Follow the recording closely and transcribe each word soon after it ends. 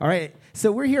All right,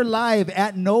 so we're here live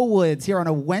at Knollwoods here on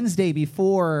a Wednesday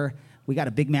before we got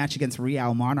a big match against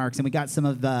Real Monarchs, and we got some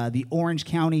of the Orange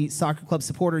County Soccer Club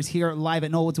supporters here live at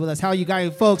Knollwoods with us. How are you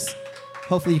guys, folks?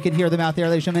 Hopefully you can hear them out there,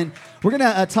 ladies and gentlemen. We're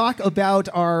going to talk about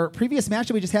our previous match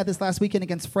that we just had this last weekend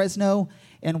against Fresno,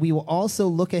 and we will also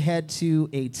look ahead to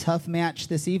a tough match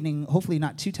this evening, hopefully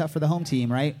not too tough for the home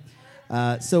team, right?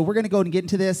 So we're going to go and get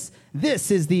into this. This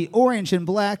is the Orange and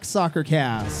Black Soccer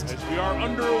Cast. As we are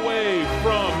underway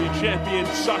from the Champion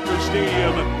Soccer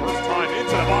Stadium. First time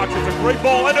into the box. It's a great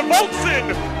ball, and it bolts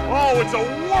in. Oh, it's a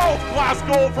world-class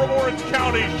goal from Orange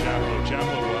County.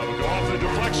 Chaplow will have a go off the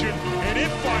deflection, and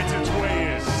it finds its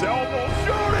way in. Selmo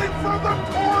shooting from the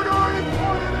corner. He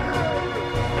put it in.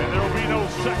 And there will be no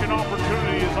second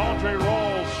opportunity as Andre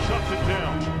Rawls shuts it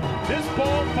down. This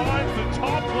ball finds the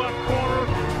top left corner,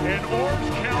 and Orange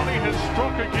County has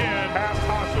struck again. Past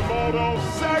Hashimoto,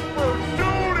 Sackford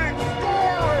shooting,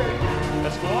 scoring!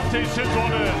 Escalante sits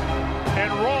on it, and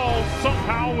Rawls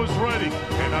somehow was ready.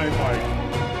 And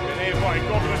A-Bike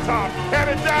over the top,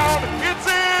 headed down, it's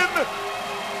in!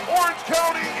 Orange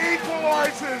County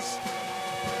equalizes!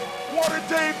 What a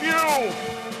debut!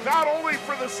 Not only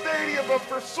for the stadium, but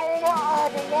for Sola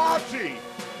Avalachi.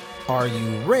 Are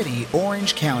you ready,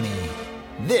 Orange County?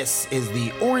 This is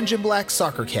the Orange and Black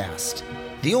Soccer Cast,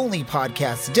 the only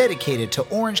podcast dedicated to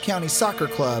Orange County Soccer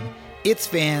Club, its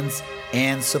fans,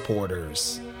 and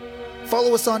supporters.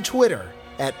 Follow us on Twitter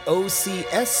at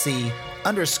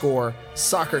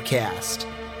OCSC_SoccerCast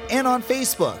and on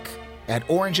Facebook at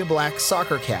Orange and Black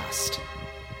Soccer Cast.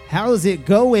 How's it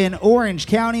going, Orange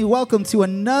County? Welcome to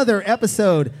another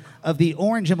episode of the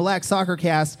Orange and Black Soccer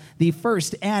Cast, the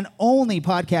first and only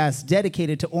podcast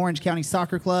dedicated to Orange County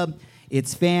Soccer Club,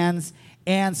 its fans,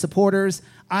 and supporters.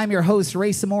 I'm your host,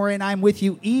 Ray Samora, and I'm with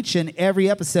you each and every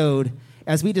episode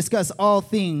as we discuss all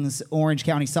things Orange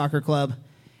County Soccer Club.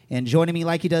 And joining me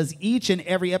like he does each and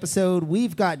every episode,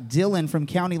 we've got Dylan from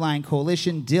County Line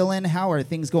Coalition. Dylan, how are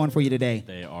things going for you today?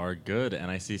 They are good,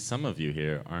 and I see some of you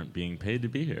here aren't being paid to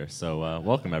be here, so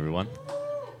welcome, everyone.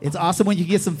 It's awesome when you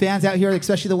get some fans out here,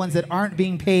 especially the ones that aren't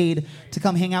being paid to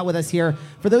come hang out with us here.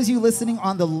 For those of you listening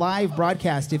on the live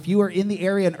broadcast, if you are in the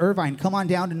area in Irvine, come on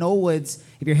down to Knollwoods.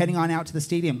 If you're heading on out to the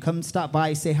stadium, come stop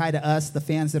by, say hi to us, the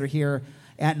fans that are here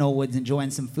at Knollwoods,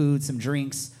 enjoying some food, some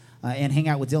drinks, and hang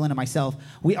out with Dylan and myself.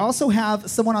 We also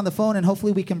have someone on the phone, and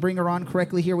hopefully we can bring her on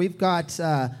correctly here. We've got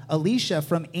Alicia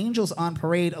from Angels on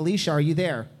Parade. Alicia, are you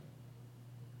there?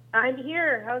 I'm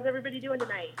here. How's everybody doing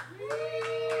tonight?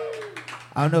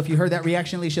 I don't know if you heard that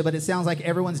reaction, Alicia, but it sounds like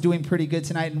everyone's doing pretty good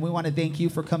tonight, and we want to thank you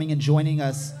for coming and joining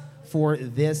us for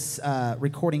this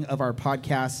recording of our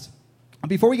podcast.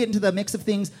 Before we get into the mix of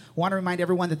things, I want to remind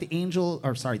everyone that the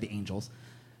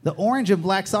Orange and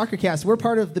Black Soccer Cast, we're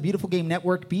part of the Beautiful Game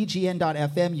Network,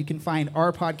 BGN.FM. You can find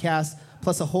our podcast,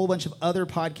 plus a whole bunch of other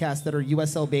podcasts that are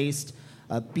USL-based,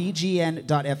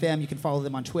 BGN.FM. You can follow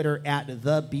them on Twitter at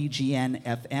the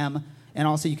BGNFM. And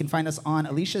also, you can find us on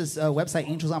Alicia's website,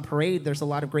 Angels on Parade. There's a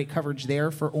lot of great coverage there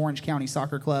for Orange County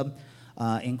Soccer Club,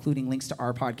 including links to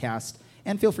our podcast.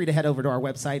 And feel free to head over to our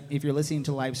website. If you're listening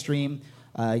to live stream,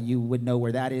 you would know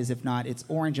where that is. If not, it's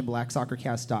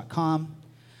orangeandblacksoccercast.com.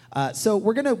 So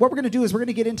what we're gonna do is we're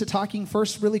gonna get into talking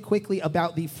first really quickly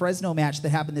about the Fresno match that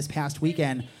happened this past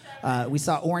weekend. We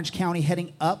saw Orange County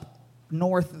heading up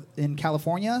north in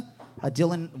California.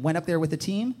 Dylan went up there with the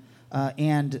team.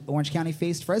 And Orange County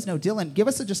faced Fresno. Dylan, give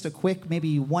us just a quick,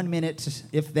 maybe 1 minute,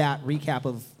 if that, recap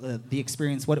of the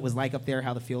experience, what it was like up there,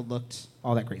 how the field looked,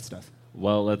 all that great stuff.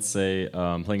 Well, let's say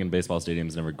playing in a baseball stadium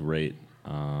is never great,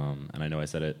 and I know I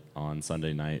said it on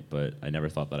Sunday night, but I never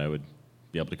thought that I would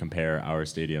be able to compare our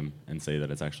stadium and say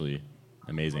that it's actually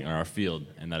amazing, or our field,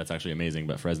 and that it's actually amazing,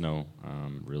 but Fresno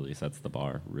really sets the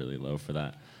bar really low for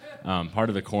that. Part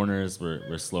of the corners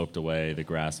were sloped away, the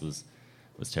grass was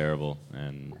terrible,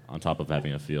 and on top of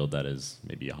having a field that is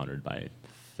maybe 100 by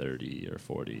 30 or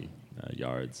 40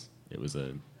 yards, it was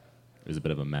a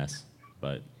bit of a mess.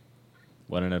 But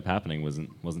what ended up happening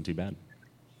wasn't too bad.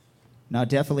 No,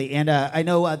 definitely. And I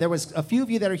know there was a few of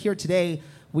you that are here today.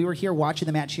 We were here watching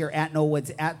the match here at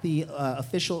Knollwoods at the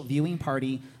official viewing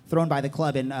party thrown by the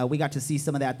club, and we got to see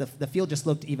some of that. The field just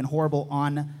looked even horrible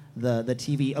on the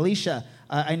TV. Alicia,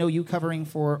 I know you covering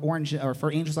for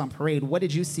for Angels on Parade. What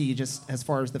did you see just as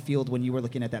far as the field when you were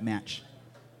looking at that match?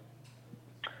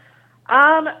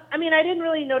 I mean, I didn't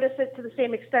really notice it to the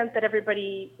same extent that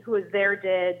everybody who was there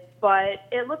did, but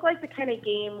it looked like the kind of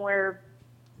game where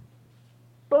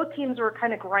both teams were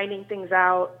kind of grinding things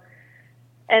out,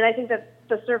 and I think that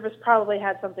the service probably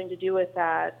had something to do with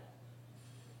that.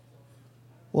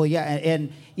 Well, yeah,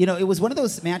 and you know, it was one of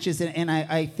those matches, and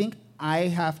I think I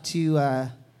have to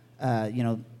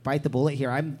bite the bullet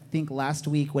here. I think last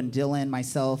week when Dylan,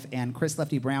 myself, and Chris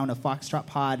Lefty Brown of Foxtrot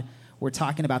Pod were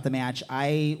talking about the match,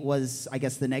 I was, I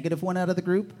guess, the negative one out of the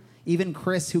group. Even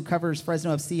Chris, who covers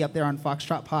Fresno FC up there on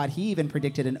Foxtrot Pod, he even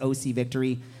predicted an OC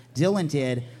victory. Dylan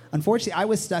did. Unfortunately, I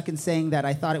was stuck in saying that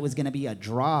I thought it was going to be a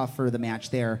draw for the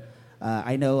match there.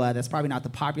 I know that's probably not the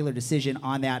popular decision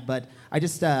on that, but I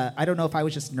don't know if I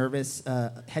was just nervous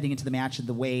heading into the match and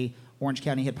the way Orange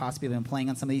County had possibly been playing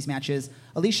on some of these matches.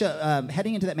 Alicia,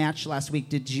 heading into that match last week,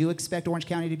 did you expect Orange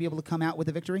County to be able to come out with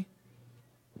a victory?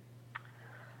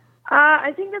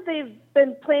 I think that they've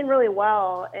been playing really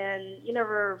well, and you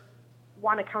never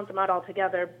want to count them out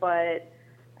altogether, but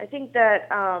I think that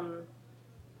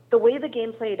the way the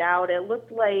game played out, it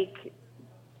looked like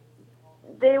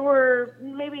they were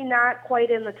maybe not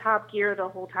quite in the top gear the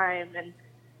whole time, and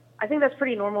I think that's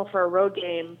pretty normal for a road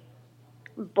game.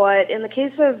 But in the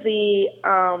case of the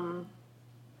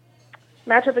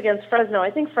matchup against Fresno,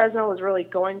 I think Fresno was really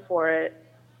going for it.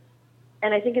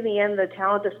 And I think in the end, the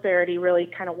talent disparity really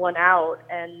kind of won out.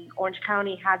 And Orange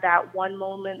County had that one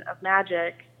moment of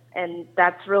magic, and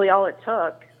that's really all it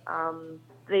took.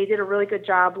 They did a really good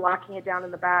job locking it down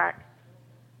in the back.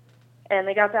 And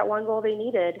they got that one goal they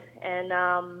needed.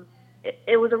 And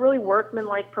it was a really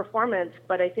workmanlike performance,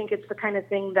 but I think it's the kind of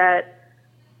thing that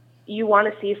you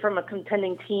want to see from a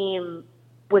contending team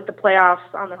with the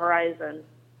playoffs on the horizon.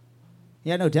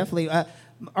 Yeah, no, definitely.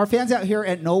 Our fans out here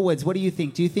at Knollwoods, what do you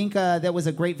think? Do you think that was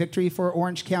a great victory for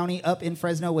Orange County up in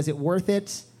Fresno? Was it worth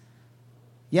it?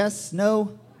 Yes?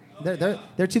 No?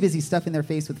 They're too busy stuffing their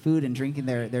face with food and drinking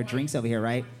their drinks over here,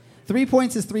 right? 3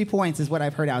 points is 3 points is what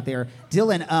I've heard out there.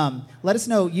 Dylan, let us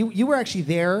know. You were actually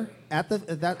there at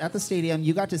the stadium.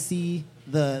 You got to see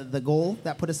the goal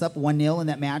that put us up 1-0 in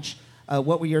that match.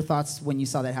 What were your thoughts when you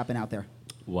saw that happen out there?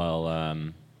 Well,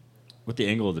 with the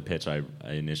angle of the pitch, I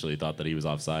initially thought that he was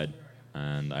offside.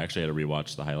 And I actually had to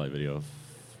rewatch the highlight video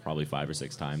probably 5 or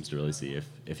 6 times to really see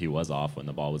if he was off when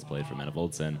the ball was played for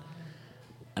Mennevoldsen.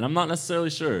 And I'm not necessarily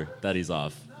sure that he's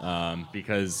off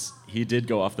because he did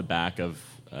go off the back of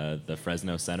the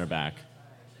Fresno center back.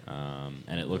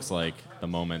 And it looks like the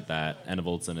moment that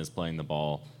Ennevoldsen is playing the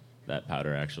ball, that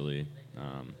Powder actually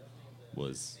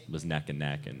was neck and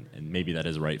neck. And maybe that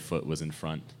his right foot was in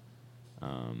front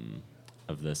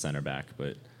of the center back.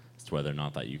 But it's whether or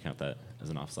not that you count that as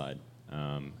an offside.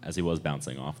 As he was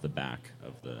bouncing off the back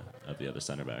of the other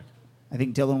center back. I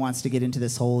think Dylan wants to get into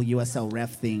this whole USL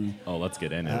ref thing. Oh, let's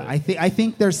get into it. I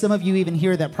think there's some of you even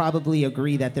here that probably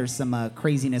agree that there's some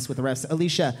craziness with the refs.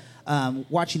 Alicia,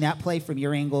 watching that play from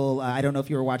your angle, I don't know if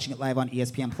you were watching it live on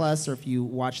ESPN Plus or if you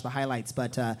watched the highlights,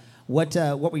 but what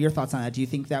were your thoughts on that? Do you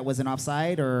think that was an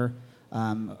offside or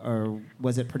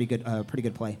was it pretty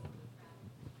good play?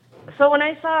 So when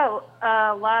I saw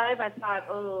live, I thought,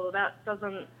 oh, that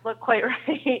doesn't look quite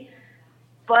right.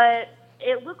 But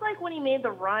it looked like when he made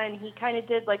the run, he kind of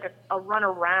did like a run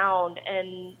around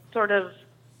and sort of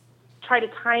try to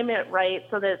time it right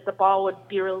so that the ball would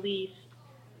be released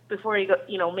before he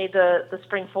made the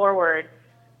spring forward.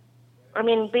 I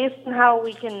mean, based on how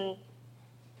we can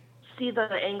see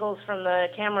the angles from the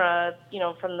camera,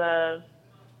 from the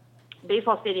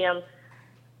baseball stadium,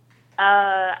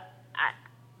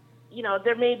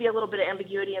 there may be a little bit of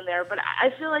ambiguity in there, but I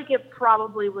feel like it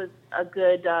probably was a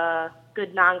good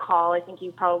non-call. I think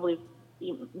he probably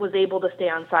was able to stay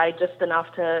on side just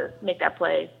enough to make that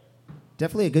play.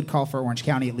 Definitely a good call for Orange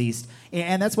County, at least.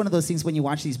 And that's one of those things when you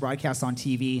watch these broadcasts on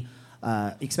TV,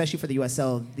 especially for the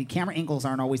USL, the camera angles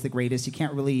aren't always the greatest. You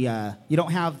can't really, you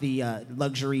don't have the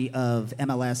luxury of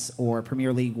MLS or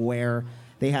Premier League where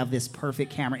they have this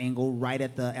perfect camera angle right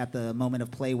at the moment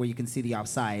of play where you can see the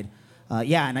offside.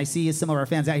 And I see some of our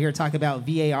fans out here talk about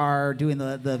VAR, doing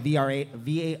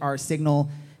the VAR signal.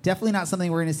 Definitely not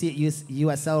something we're going to see at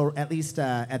USL, at least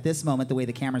at this moment, the way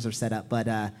the cameras are set up. But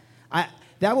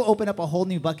that will open up a whole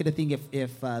new bucket of thing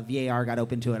if VAR got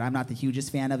open to it. I'm not the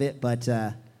hugest fan of it, but...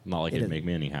 not like it'd make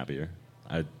me any happier.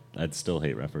 I'd still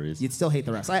hate referees. You'd still hate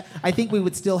the refs. I think we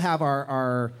would still have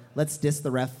our Let's Diss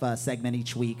the Ref segment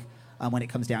each week when it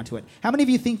comes down to it. How many of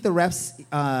you think the refs,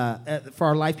 for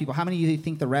our live people, how many of you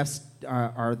think the refs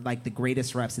are like the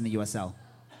greatest refs in the USL?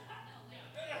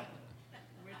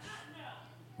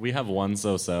 We have one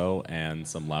so-so and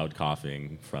some loud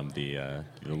coughing from the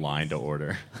line to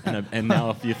order, and now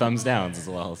a few thumbs downs as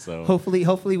well. So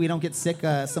hopefully we don't get sick.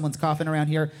 Someone's coughing around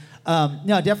here.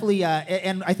 No, definitely.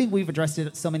 And I think we've addressed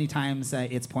it so many times.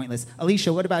 It's pointless.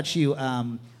 Alicia, what about you?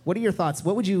 What are your thoughts?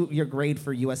 What would your grade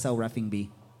for USL reffing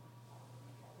be?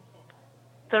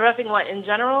 The reffing, what, in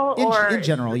general? In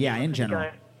general, yeah, in general.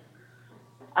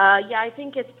 I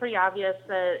think it's pretty obvious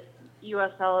that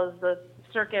USL is the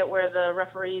circuit where the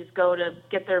referees go to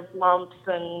get their lumps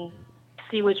and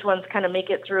see which ones kind of make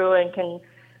it through and can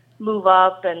move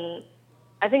up. And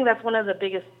I think that's one of the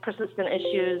biggest persistent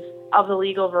issues of the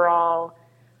league overall.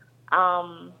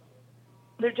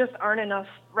 There just aren't enough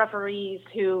referees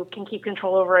who can keep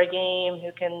control over a game,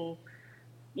 who can,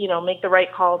 make the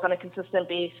right calls on a consistent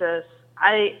basis.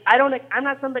 I'm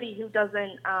not somebody who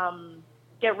doesn't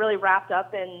get really wrapped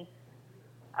up in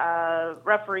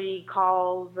referee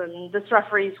calls and this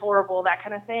referee's horrible, that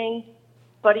kind of thing.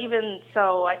 But even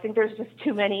so, I think there's just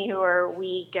too many who are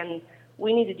weak, and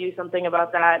we need to do something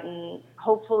about that. And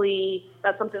hopefully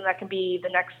that's something that can be the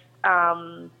next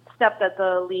step that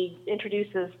the league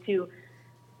introduces to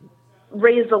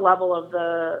raise the level of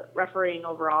the refereeing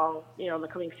overall, in the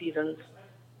coming seasons.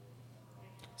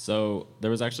 So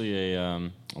there was actually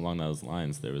along those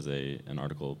lines, there was an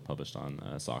article published on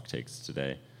Sock Takes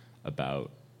today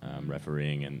about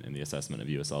refereeing and the assessment of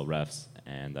USL refs,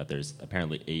 and that there's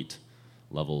apparently 8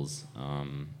 levels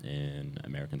in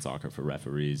American soccer for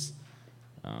referees,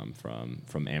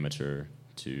 from amateur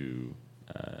to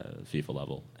FIFA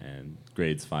level, and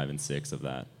grades 5 and 6 of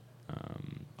that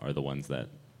are the ones that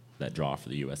draw for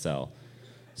the USL.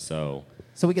 So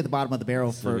we get the bottom of the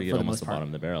barrel for the most part. almost the bottom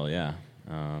of the barrel, yeah.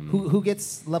 Who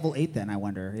gets level 8 then, I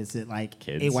wonder? Is it like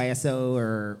Kids. AYSO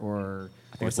or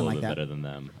I think it's a something little like bit that? better than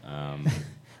them.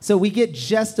 So we get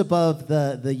just above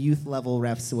the youth level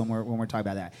refs when we're talking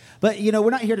about that. But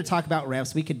we're not here to talk about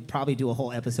refs. We could probably do a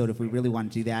whole episode if we really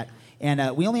want to do that.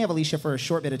 And we only have Alicia for a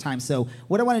short bit of time. So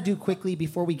what I want to do quickly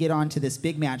before we get on to this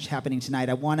big match happening tonight,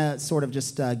 I want to sort of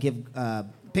just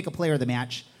pick a player of the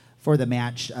match for the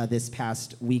match this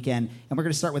past weekend. And we're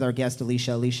going to start with our guest,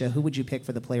 Alicia. Alicia, who would you pick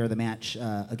for the player of the match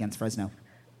against Fresno?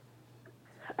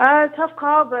 Tough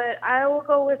call, but I will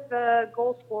go with the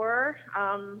goal scorer.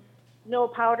 Noah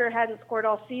Powder hadn't scored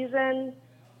all season,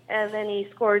 and then he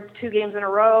scored 2 games in a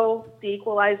row, the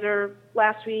equalizer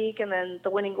last week, and then the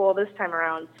winning goal this time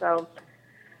around. So,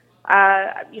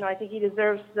 I think he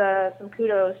deserves some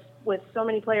kudos with so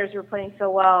many players who are playing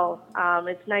so well.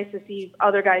 It's nice to see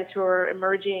other guys who are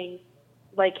emerging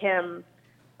like him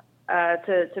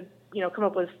to come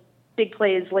up with big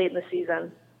plays late in the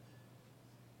season.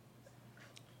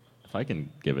 If I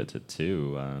can give it to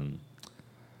 2,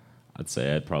 I'd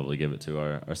say I'd probably give it to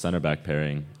our center back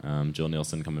pairing. Joe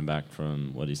Nielsen coming back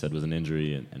from what he said was an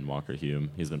injury, and Walker Hume.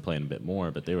 He's been playing a bit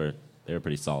more, but they were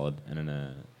pretty solid. And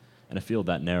in a field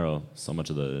that narrow, so much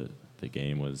of the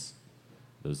game was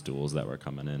those duels that were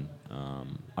coming in.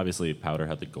 Obviously, Powder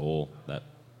had the goal that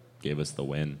gave us the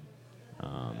win,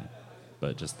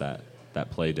 but just that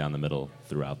play down the middle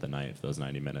throughout the night, for those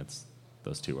 90 minutes,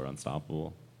 those 2 were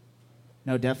unstoppable.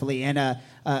 No, definitely. And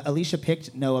Alicia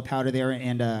picked Noah Powder there,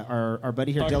 and our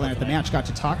buddy here, Dylan, at the match got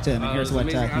to talk to him, and here's what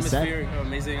he said.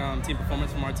 Amazing team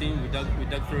performance from our team. We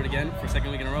dug through it again for a second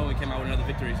week in a row, and came out with another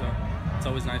victory, so it's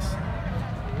always nice.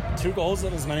 2 goals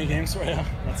in as many games for you.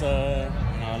 That's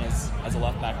as a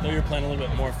left back. Though you're playing a little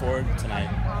bit more forward tonight.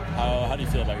 How do you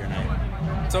feel about your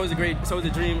night? It's always a great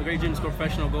dream to score a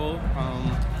professional goal.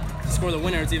 To score the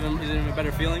winner, it's even a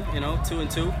better feeling.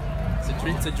 2-2.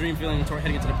 It's a dream feeling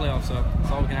heading into the playoffs, so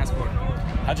that's all we can ask for.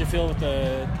 How'd you feel with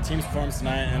the team's performance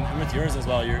tonight, and with yours as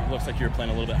well? It looks like you were playing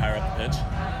a little bit higher up the pitch.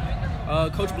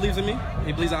 Coach believes in me.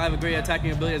 He believes I have a great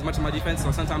attacking ability as much as my defense,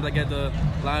 so sometimes I get the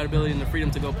liability and the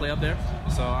freedom to go play up there.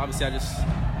 So obviously I just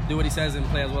do what he says and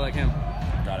play as well as I can.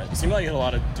 Got it. You seem like you had a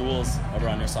lot of duels over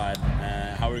on your side.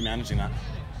 How are you managing that?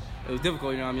 It was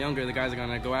difficult. I'm younger. The guys are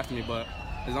going to go after me, but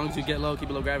as long as you get low, keep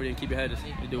it low gravity, and keep your head,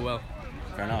 you do well.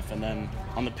 Fair enough. And then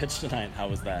on the pitch tonight, how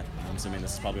was that? I'm assuming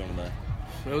this is probably one of the...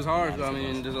 It was hard.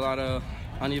 There's a lot of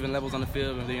uneven levels on the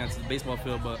field. I think that's the baseball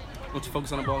field, but once you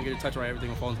focus on the ball and get your touch right, everything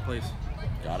will fall into place.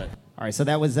 Got it. All right, so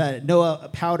that was Noah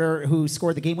Powder, who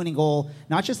scored the game-winning goal,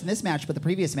 not just in this match, but the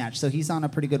previous match. So he's on a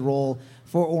pretty good roll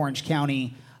for Orange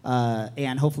County,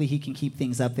 and hopefully he can keep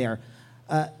things up there.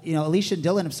 Alicia and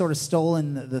Dylan have sort of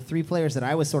stolen the 3 players that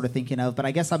I was sort of thinking of, but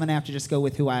I guess I'm going to have to just go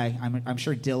with who I'm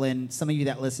sure Dylan, some of you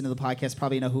that listen to the podcast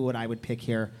probably know who I would pick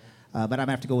here, but I'm going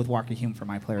to have to go with Walker Hume for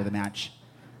my player of the match.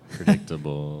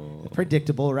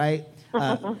 Predictable, right?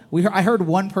 I heard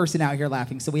one person out here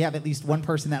laughing, so we have at least one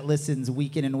person that listens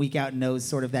week in and week out and knows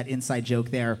sort of that inside joke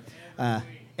there.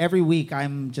 Every week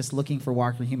I'm just looking for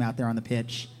Walker Hume out there on the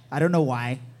pitch. I don't know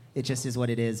why. It just is what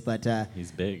it is, but...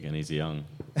 he's big and he's young.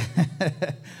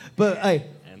 But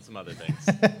and some other things.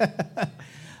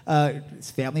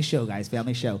 It's family show, guys.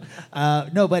 Family show.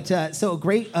 So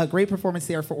great performance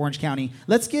there for Orange County.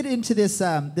 Let's get into this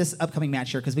upcoming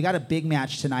match here because we got a big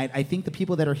match tonight. I think the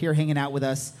people that are here hanging out with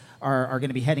us are going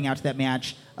to be heading out to that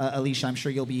match. Alicia, I'm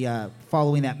sure you'll be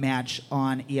following that match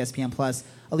on ESPN+.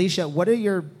 Alicia, what are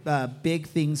your big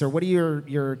things, or what are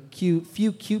your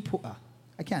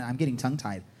I'm getting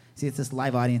tongue-tied. See, it's this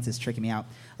live audience is tricking me out.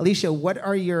 Alicia, what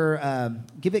are your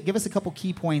give us a couple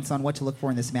key points on what to look for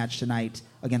in this match tonight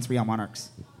against Real Monarchs?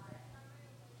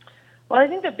 Well, I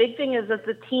think the big thing is that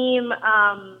the team,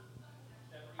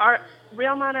 our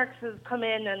Real Monarchs has come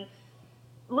in and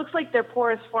looks like their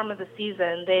poorest form of the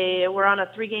season. They were on a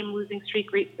 3-game losing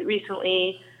streak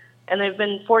recently, and they've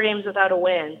been 4 games without a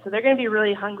win. So they're going to be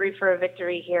really hungry for a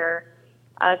victory here.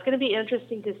 It's going to be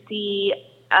interesting to see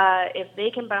if they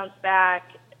can bounce back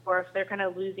or if they're kind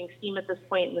of losing steam at this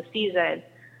point in the season.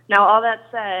 Now, all that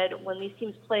said, when these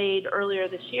teams played earlier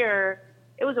this year,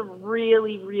 it was a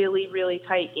really, really, really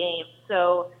tight game.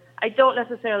 So I don't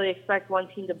necessarily expect one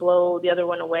team to blow the other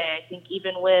one away. I think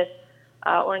even with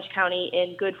Orange County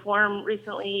in good form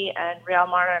recently and Real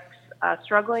Monarchs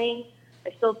struggling,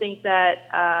 I still think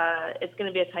that it's going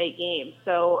to be a tight game.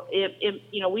 So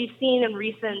we've seen in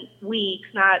recent weeks,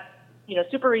 not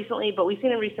super recently, but we've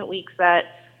seen in recent weeks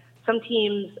that some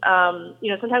teams,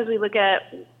 sometimes we look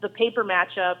at the paper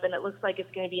matchup and it looks like it's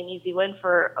going to be an easy win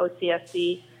for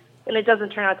OCSC, and it doesn't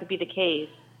turn out to be the case.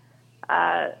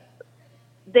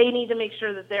 They need to make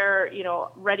sure that they're,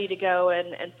 ready to go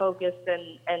and focused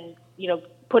and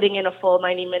putting in a full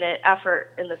 90-minute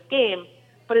effort in this game.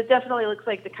 But it definitely looks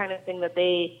like the kind of thing that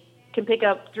they can pick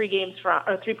up 3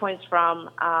 points from.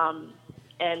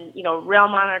 Real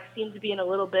Monarchs seem to be in a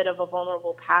little bit of a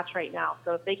vulnerable patch right now.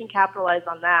 So if they can capitalize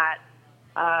on that,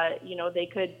 they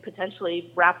could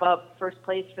potentially wrap up first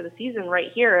place for the season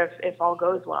right here if all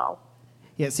goes well.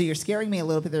 Yeah, so you're scaring me a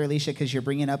little bit there, Alicia, because you're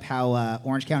bringing up how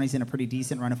Orange County's in a pretty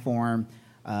decent run of form.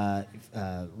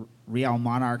 Real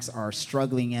Monarchs are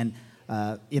struggling, and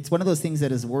it's one of those things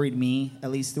that has worried me, at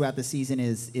least throughout the season,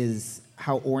 is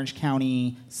how Orange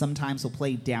County sometimes will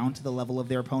play down to the level of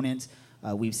their opponent.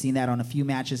 We've seen that on a few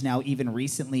matches now. Even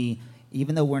recently,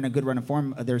 even though we're in a good run of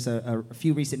form, there's a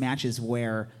few recent matches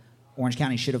where Orange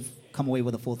County should have come away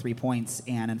with a full 3 points,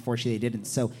 and unfortunately they didn't.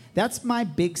 So that's my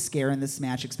big scare in this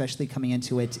match, especially coming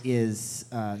into it, is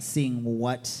seeing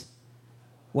what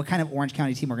kind of Orange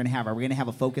County team we're going to have. Are we going to have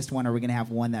a focused one, or are we going to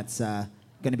have one that's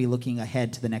going to be looking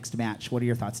ahead to the next match? What are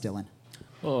your thoughts, Dylan?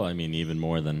 Well, I mean, even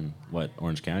more than what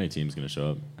Orange County team's going to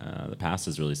show up. The past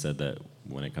has really said that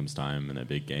when it comes time in a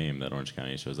big game, that Orange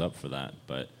County shows up for that.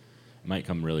 But it might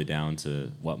come really down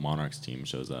to what Monarchs team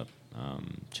shows up.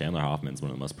 Chandler Hoffman's one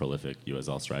of the most prolific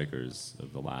USL strikers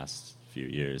of the last few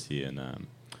years. He and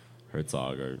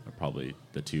Herzog are probably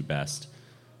the 2 best.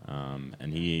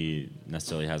 And he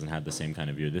necessarily hasn't had the same kind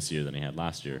of year this year than he had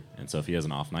last year. And so if he has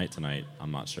an off night tonight,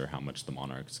 I'm not sure how much the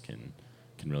Monarchs can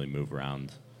really move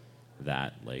around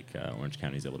that, like Orange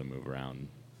County's able to move around,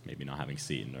 maybe not having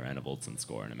Seton or Anna Voltson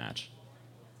score in a match.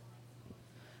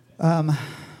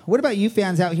 What about you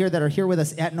fans out here that are here with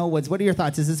us at Knollwoods? What are your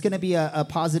thoughts? Is this going to be a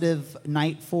positive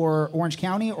night for Orange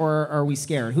County, or are we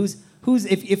scared?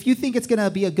 If you think it's going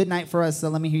to be a good night for us,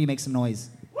 let me hear you make some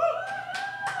noise.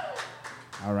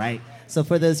 All right. So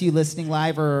for those of you listening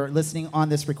live or listening on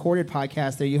this recorded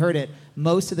podcast, there you heard it.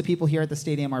 Most of the people here at the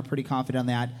stadium are pretty confident on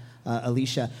that.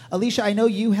 Alicia, I know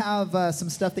you have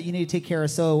some stuff that you need to take care of,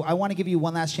 so I want to give you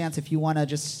one last chance if you want to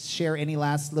just share any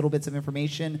last little bits of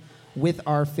information with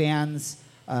our fans.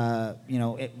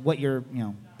 What your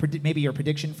maybe your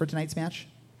prediction for tonight's match.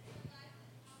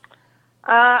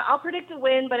 I'll predict a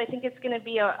win, but I think it's going to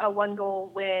be a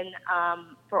 1-goal win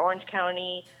for Orange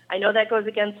County. I know that goes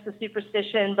against the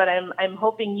superstition, but I'm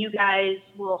hoping you guys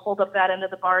will hold up that end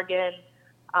of the bargain.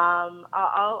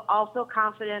 I'll feel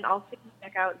confident. I'll stick my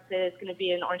neck out and say it's going to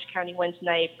be an Orange County win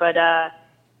tonight. But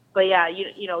yeah, you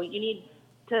need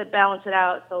to balance it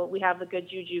out so we have the good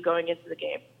juju going into the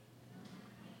game.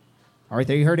 All right,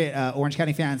 there you heard it, Orange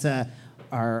County fans.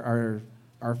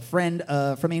 Our friend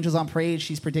from Angels on Parade,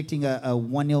 she's predicting a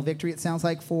 1-0 victory, it sounds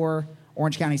like, for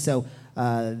Orange County. So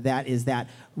that is that.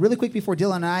 Really quick before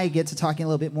Dylan and I get to talking a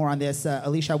little bit more on this,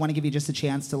 Alicia, I want to give you just a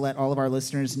chance to let all of our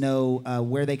listeners know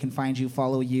where they can find you,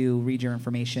 follow you, read your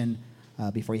information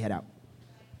before you head out.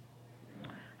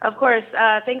 Of course.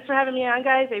 Thanks for having me on,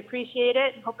 guys. I appreciate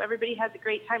it. Hope everybody has a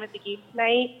great time at the game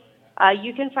tonight.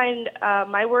 You can find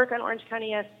my work on Orange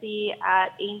County SC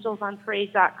at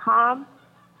angelsonparade.com.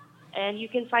 And you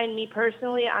can find me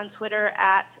personally on Twitter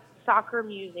at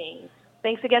SoccerMusings.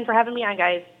 Thanks again for having me on,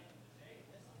 guys.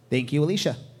 Thank you,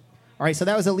 Alicia. All right, so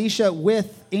that was Alicia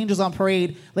with Angels on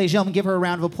Parade. Ladies and gentlemen, give her a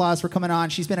round of applause for coming on.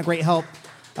 She's been a great help.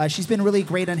 She's been really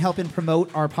great on helping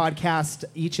promote our podcast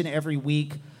each and every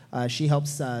week. She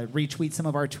helps retweet some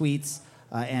of our tweets.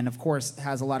 and of course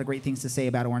has a lot of great things to say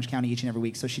about Orange County each and every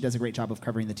week. So she does a great job of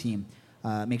covering the team.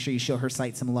 Make sure you show her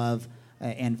site some love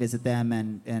and visit them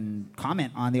and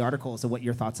comment on the articles of what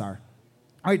your thoughts are.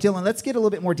 All right, Dylan, let's get a little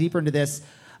bit more deeper into this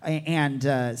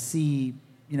and see,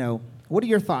 what are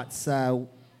your thoughts?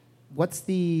 What's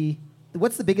the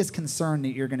biggest concern that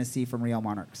you're going to see from Real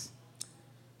Monarchs?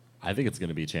 I think it's going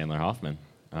to be Chandler Hoffman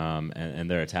and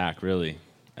their attack, really.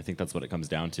 I think that's what it comes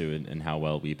down to and how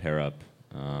well we pair up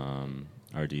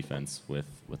our defense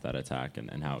with that attack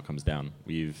and how it comes down.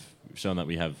 We've shown that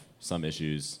we have some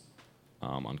issues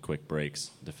on quick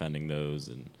breaks, defending those,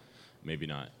 and maybe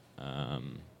not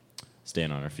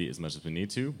staying on our feet as much as we need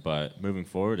to. But moving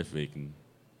forward, if we can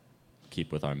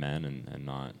keep with our men and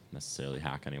not necessarily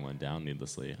hack anyone down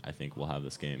needlessly, I think we'll have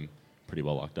this game pretty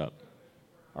well locked up.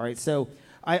 All right, so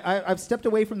I've stepped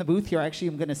away from the booth here. Actually,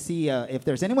 I'm going to see if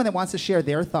there's anyone that wants to share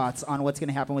their thoughts on what's going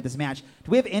to happen with this match.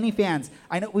 Do we have any fans?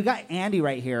 I know we got Andy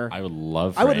right here. I would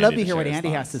love to hear what Andy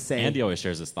has to say. Andy always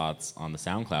shares his thoughts on the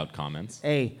SoundCloud comments.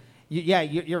 Hey,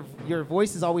 your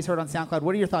voice is always heard on SoundCloud.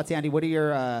 What are your thoughts, Andy? What are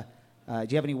your do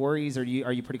you have any worries, or are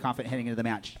you pretty confident heading into the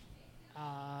match?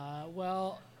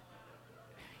 Well,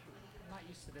 I'm not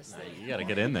used to this thing. You got to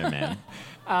get in there, man.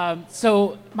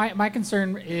 So my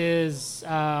concern is,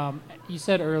 you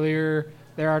said earlier,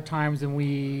 there are times when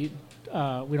we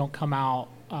don't come out,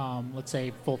 let's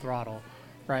say, full throttle,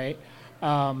 right?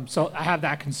 So I have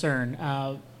that concern.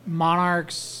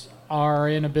 Monarchs are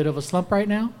in a bit of a slump right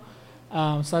now,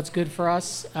 so that's good for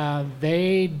us.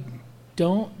 They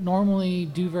don't normally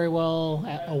do very well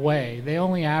away. They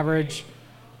only average,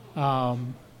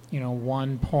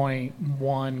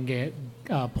 1.1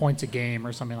 points a game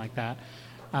or something like that.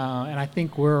 And I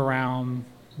think we're around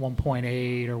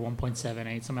 1.8 or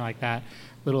 1.78, something like that,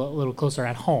 a little closer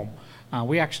at home.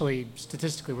 We actually,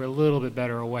 statistically, we're a little bit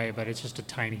better away, but it's just a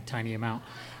tiny, tiny amount.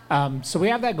 So we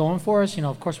have that going for us.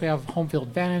 Of course, we have home field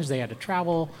advantage. They had to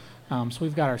travel. So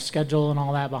we've got our schedule and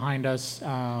all that behind us.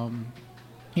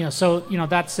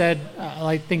 That said,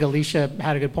 I think Alicia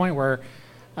had a good point where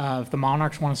if the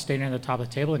Monarchs want to stay near the top of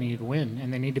the table, they need to win,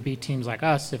 and they need to beat teams like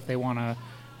us if they want to,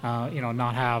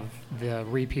 not have the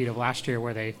repeat of last year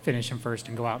where they finish in first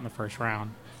and go out in the first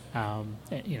round.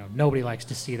 Nobody likes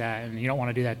to see that, and you don't want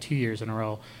to do that 2 years in a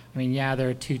row. I mean, yeah, they're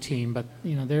a two-team, but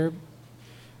they're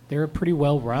a pretty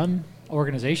well-run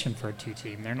organization for a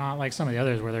two-team. They're not like some of the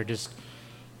others where they're just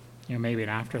maybe an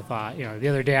afterthought. The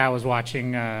other day I was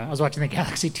watching the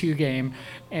Galaxy 2 game,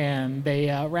 and they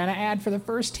ran an ad for the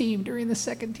first team during the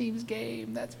second team's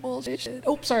game. That's bullshit.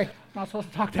 Oh, sorry. I'm not supposed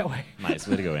to talk that way. Nice.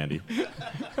 Way to go, Andy.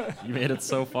 You made it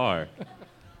so far.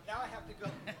 Now I have to go.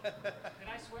 Did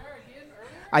I swear again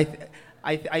earlier?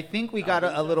 I think we got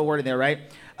a little word in there, right?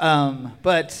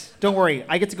 But don't worry.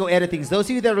 I get to go edit things. Those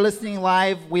of you that are listening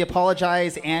live, we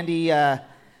apologize. Andy's a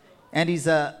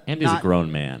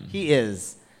grown man. He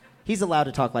is. He's allowed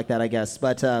to talk like that, I guess.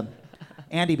 But,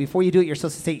 Andy, before you do it, you're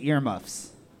supposed to say earmuffs.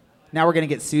 Now we're going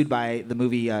to get sued by the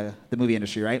movie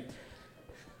industry, right?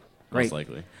 Great. Most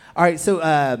likely. All right, so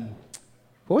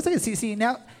what was I going to see?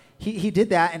 Now, he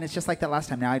did that, and it's just like that last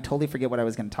time. Now I totally forget what I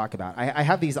was going to talk about. I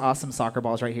have these awesome soccer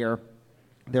balls right here.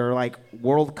 They're like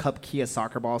World Cup Kia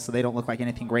soccer balls, so they don't look like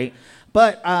anything great.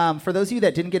 But for those of you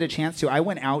that didn't get a chance to, I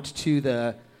went out to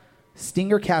the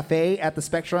Stinger Cafe at the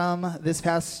Spectrum this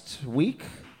past week.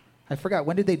 I forgot.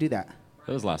 When did they do that?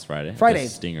 It was last Friday. Friday. The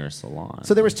Stinger Salon.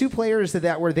 So there was two players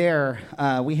that were there.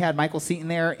 We had Michael Seaton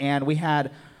there, and we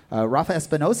had Rafa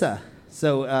Espinoza.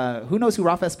 So who knows who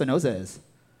Rafa Espinoza is?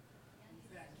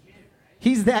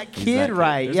 He's that kid,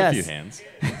 right? There's yes. a few hands.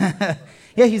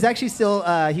 Yeah, he's actually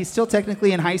still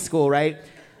technically in high school, right?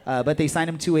 But they signed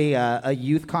him to a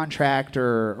youth contract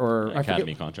or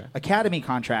academy contract. Academy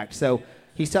contract. So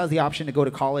he still has the option to go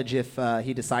to college if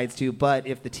he decides to. But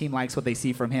if the team likes what they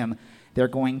see from him, they're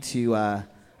going to, I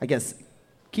guess,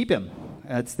 keep him.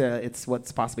 It's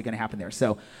what's possibly going to happen there.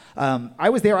 So I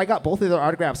was there. I got both of their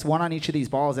autographs, one on each of these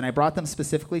balls, and I brought them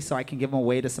specifically so I can give them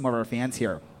away to some of our fans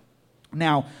here.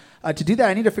 Now, to do that,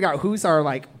 I need to figure out who's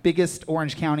our biggest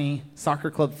Orange County Soccer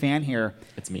Club fan here.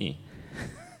 It's me.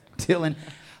 Dylan.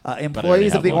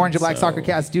 Employees of the Orange and Black so. Soccer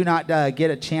Cast do not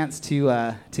get a chance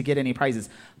to get any prizes.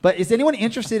 But is anyone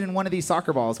interested in one of these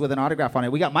soccer balls with an autograph on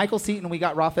it? We got Michael Seaton, we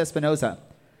got Rafa Espinoza.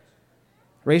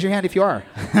 Raise your hand if you are.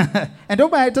 And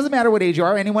it doesn't matter what age you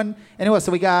are. Anyone?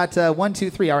 So we got 1, 2,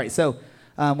 3. All right, so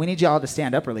we need you all to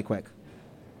stand up really quick.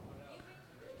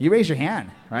 You raise your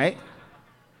hand, right?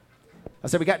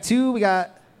 So we got 2.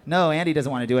 No, Andy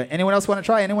doesn't want to do it. Anyone else want to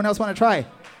try?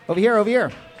 Over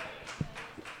here.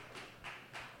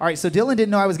 All right, so Dylan didn't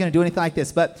know I was going to do anything like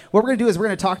this, but what we're going to do is we're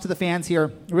going to talk to the fans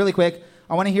here really quick.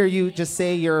 I want to hear you just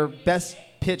say your best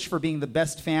pitch for being the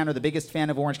best fan or the biggest fan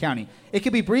of Orange County. It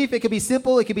could be brief, it could be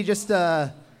simple, it could be just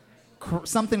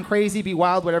something crazy, be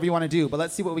wild, whatever you want to do. But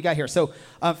let's see what we got here. So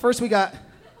first we got,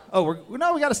 we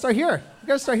got to start here. We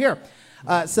got to start here.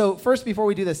 So first, before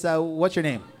we do this, what's your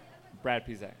name? Brad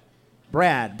Pizak.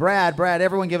 Brad.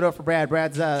 Everyone give it up for Brad.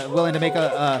 Brad's willing to make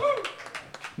a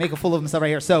fool of himself right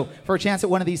here. So for a chance at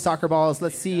one of these soccer balls,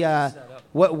 let's see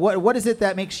what is it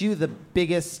that makes you the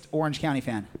biggest Orange County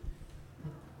fan?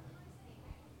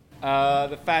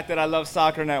 The fact that I love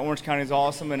soccer and that Orange County is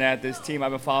awesome, and that this team,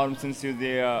 I've been following them since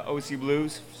the OC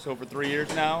Blues, so for 3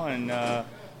 years now, and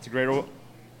it's a great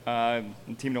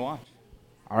team to watch.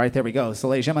 All right, there we go. So,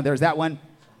 ladies and gentlemen, there's that one.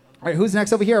 All right, who's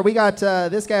next over here? We got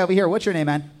this guy over here. What's your name,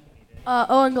 man?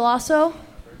 Owen Galasso. All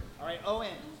right,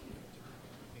 Owen.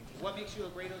 What makes you a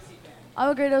great OC fan? I'm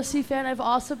a great OC fan. I've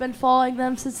also been following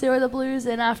them since they were the Blues,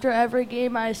 and after every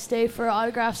game, I stay for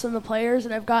autographs from the players,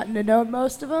 and I've gotten to know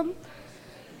most of them.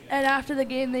 And after the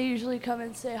game, they usually come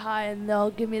and say hi, and they'll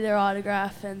give me their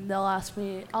autograph, and they'll ask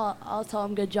me, I'll tell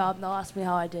them good job, and they'll ask me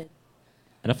how I did.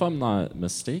 And if I'm not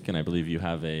mistaken, I believe you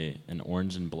have an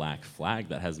orange and black flag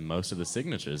that has most of the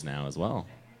signatures now as well.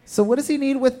 So what does he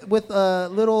need with a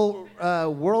little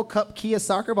World Cup Kia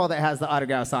soccer ball that has the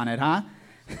autographs on it, huh?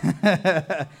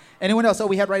 Anyone else? Oh,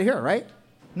 we had right here, right?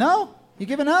 No? You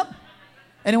giving up?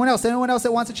 Anyone else? Anyone else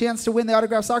that wants a chance to win the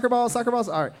autographed soccer balls?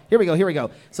 All right, here we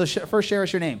go. So first, share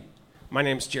us your name. My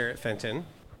name's Jarrett Fenton.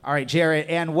 All right, Jarrett.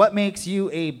 And what makes you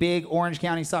a big Orange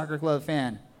County Soccer Club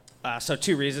fan? So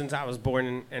 2 reasons. I was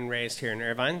born and raised here in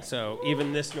Irvine. So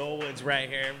even this Knollwoods right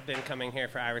here, been coming here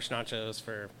for Irish nachos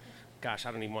for, gosh,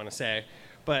 I don't even want to say.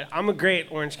 But I'm a great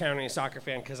Orange County soccer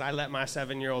fan because I let my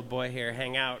 7-year-old boy here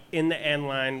hang out in the end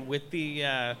line with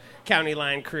the county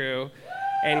line crew.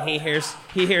 And he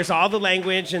hears all the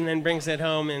language and then brings it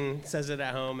home and says it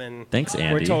at home. And thanks,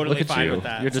 Andy. We're totally Look at fine you. with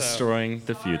that. You're destroying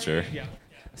the future. Yeah.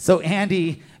 So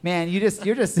Andy, man, you're just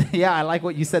yeah, I like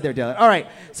what you said there, Dylan. All right,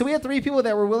 so we had 3 people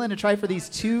that were willing to try for these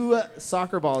 2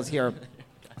 soccer balls here.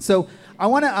 So I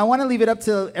wanna leave it up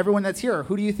to everyone that's here.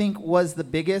 Who do you think was the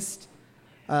biggest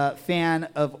fan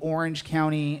of Orange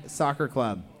County Soccer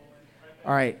Club?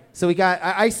 All right, so we got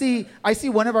I see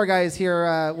one of our guys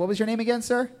here. What was your name again,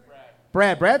 sir?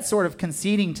 Brad. Brad's sort of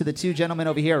conceding to the 2 gentlemen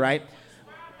over here, right?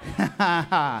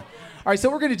 All right, so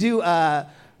we're gonna do.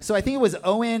 So I think it was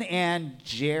Owen and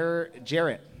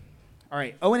Jarrett. All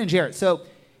right, Owen and Jarrett. So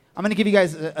I'm going to give you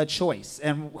guys a choice.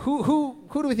 And who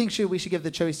do we think we should give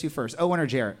the choice to first, Owen or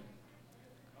Jarrett?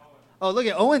 Oh, look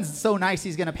at Owen's so nice.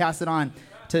 He's going to pass it on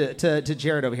to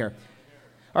Jarrett over here.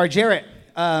 All right, Jarrett.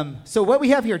 So what we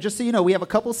have here, just so you know, we have a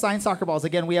couple signed soccer balls.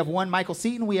 Again, we have one Michael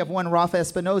Seaton, we have one Rafa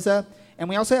Espinoza, and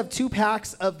we also have 2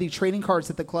 packs of the trading cards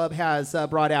that the club has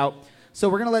brought out. So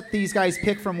we're going to let these guys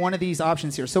pick from one of these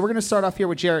options here. So we're going to start off here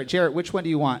with Jarrett. Jarrett, which one do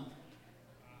you want?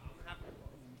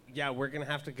 Yeah, we're going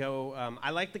to have to go.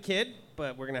 I like the kid,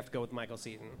 but we're going to have to go with Michael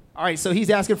Seaton. All right, so he's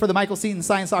asking for the Michael Seaton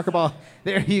signed soccer ball.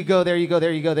 There you go.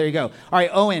 All right,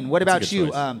 Owen, what about you?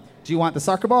 Do you want the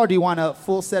soccer ball or do you want a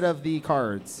full set of the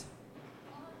cards?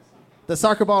 The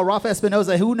soccer ball, Rafa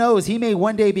Espinoza, who knows? He may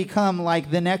one day become like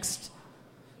the next,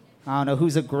 I don't know,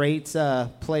 who's a great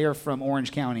player from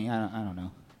Orange County. I don't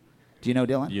know. Do you know,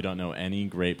 Dylan? You don't know any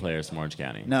great players from Orange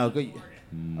County. No.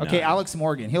 Okay, Alex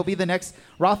Morgan. He'll be the next.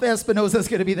 Rafa Espinoza is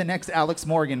going to be the next Alex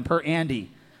Morgan, per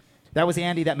Andy. That was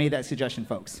Andy that made that suggestion,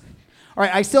 folks. All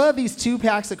right, I still have these 2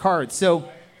 packs of cards. So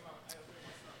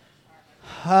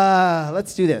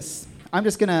let's do this. I'm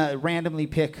just going to randomly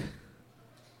pick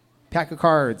pack of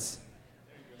cards.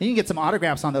 And you can get some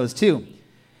autographs on those, too.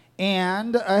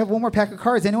 And I have one more pack of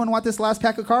cards. Anyone want this last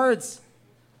pack of cards?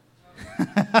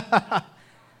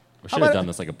 We should have done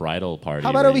this like a bridal party.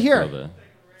 How about over here?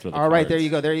 Throw the All right, cards.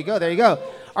 there you go.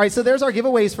 All right, so there's our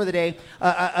giveaways for the day.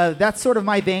 That's sort of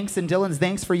my thanks and Dylan's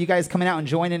thanks for you guys coming out and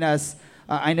joining us.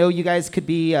 I know you guys could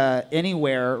be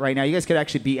anywhere right now. You guys could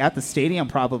actually be at the stadium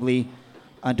probably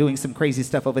doing some crazy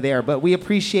stuff over there. But we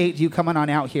appreciate you coming on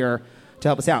out here to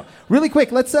help us out. Really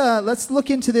quick, let's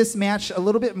look into this match a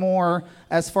little bit more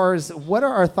as far as what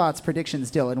are our thoughts,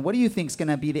 predictions, Dylan? What do you think is going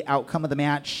to be the outcome of the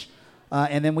match?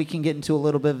 And then we can get into a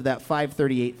little bit of that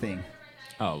 538 thing.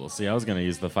 Oh, well, see, I was going to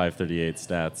use the 538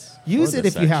 stats. Use it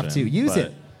if you have to. Use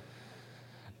it.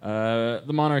 The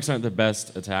Monarchs aren't the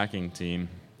best attacking team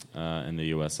in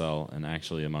the USL, and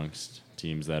actually amongst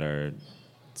teams that are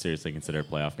seriously considered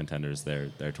playoff contenders,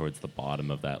 they're towards the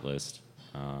bottom of that list,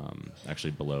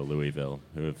 actually below Louisville,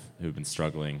 who've been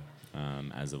struggling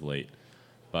as of late.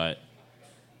 But,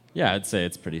 yeah, I'd say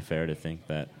it's pretty fair to think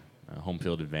that home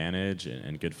field advantage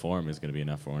and good form is going to be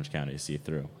enough for Orange County to see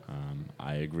through.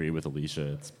 I agree with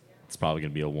Alicia. It's it's probably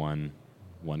going to be a one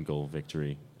goal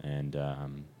victory, and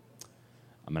I'm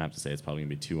going to have to say it's probably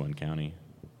going to be 2-1 County.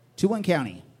 2-1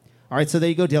 County. All right, so there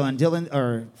you go, Dylan.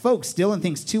 Dylan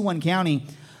thinks 2-1 County.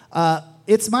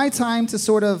 It's my time to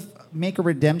sort of make a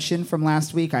redemption from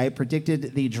last week. I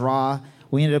predicted the draw.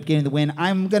 We ended up getting the win.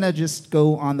 I'm going to just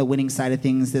go on the winning side of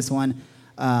things this one.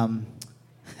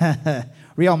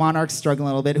 Real Monarchs struggling a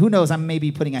little bit. Who knows? I'm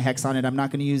maybe putting a hex on it. I'm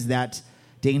not going to use that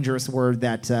dangerous word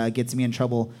that gets me in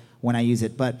trouble when I use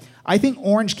it. But I think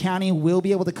Orange County will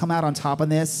be able to come out on top on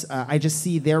this. I just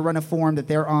see their run of form that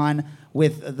they're on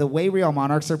with the way Real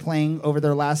Monarchs are playing over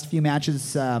their last few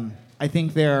matches. I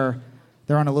think they're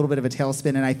on a little bit of a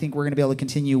tailspin, and I think we're going to be able to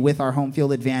continue with our home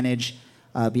field advantage,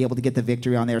 be able to get the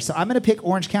victory on there. So I'm going to pick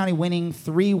Orange County winning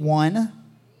 3-1.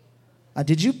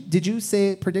 Did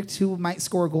you predict who might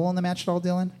score a goal in the match at all,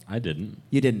 Dylan? I didn't.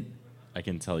 You didn't. I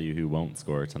can tell you who won't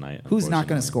score tonight. Who's not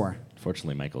going to score?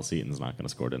 Unfortunately, Michael Seaton's not going to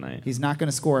score tonight. He's not going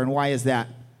to score, and why is that?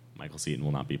 Michael Seaton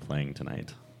will not be playing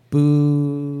tonight.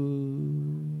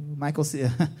 Boo. Michael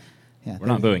Seaton. Yeah, we're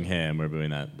not booing him. We're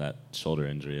booing that shoulder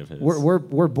injury of his.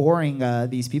 We're boring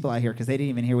these people out here because they didn't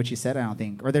even hear what you said, I don't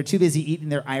think. Or they're too busy eating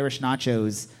their Irish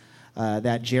nachos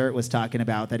that Jarrett was talking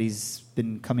about that he's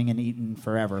been coming and eating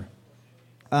forever.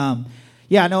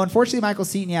 Unfortunately, Michael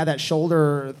Seaton, that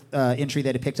shoulder injury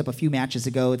that he picked up a few matches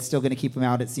ago, it's still going to keep him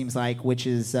out, it seems like, which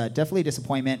is definitely a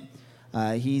disappointment.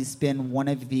 He's been one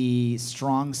of the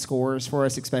strong scorers for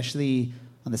us, especially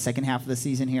on the second half of the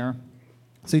season here.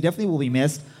 So he definitely will be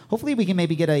missed. Hopefully we can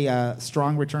maybe get a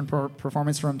strong return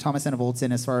performance from Thomas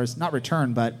Enevoldsen as far as, not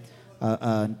return, but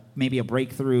maybe a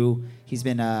breakthrough. He's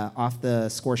been off the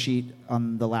score sheet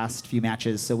on the last few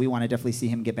matches, so we want to definitely see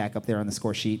him get back up there on the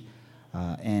score sheet.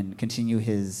 And continue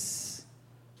his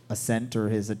ascent or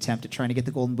his attempt at trying to get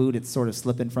the Golden Boot. It's sort of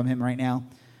slipping from him right now.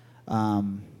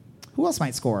 Who else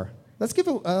might score? Let's give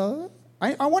I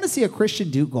want to see a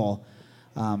Christian Duke goal.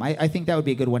 I think that would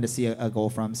be a good one to see a goal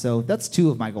from. So that's 2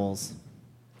 of my goals.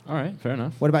 All right, fair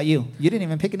enough. What about you? You didn't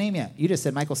even pick a name yet. You just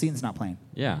said Michael Seaton's not playing.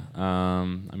 Yeah.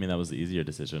 That was the easier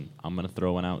decision. I'm going to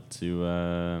throw one out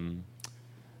to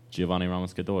Giovanni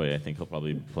Ramos-Godoy. I think he'll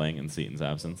probably be playing in Seaton's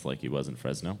absence like he was in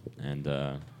Fresno, and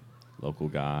local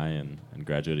guy and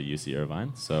graduate at UC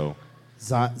Irvine. So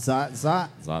Zot.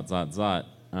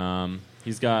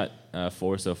 He's got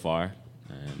 4 so far,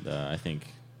 and I think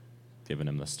giving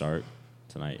him the start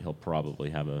tonight, he'll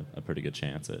probably have a pretty good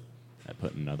chance at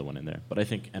putting another one in there. But I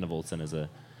think Enevoldsen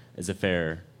is a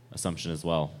fair assumption as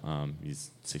well.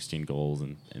 He's 16 goals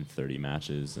in 30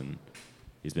 matches, and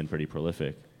he's been pretty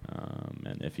prolific.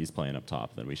 And if he's playing up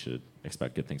top, then we should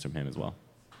expect good things from him as well.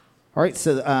 All right,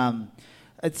 so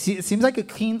it seems like a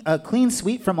clean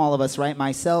sweep from all of us, right?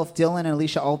 Myself, Dylan, and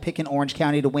Alicia all picking Orange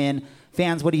County to win.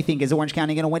 Fans, what do you think? Is Orange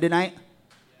County going to win tonight?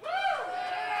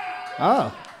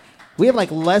 Oh. We have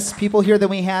less people here than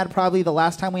we had probably the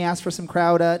last time we asked for some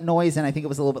crowd noise, and I think it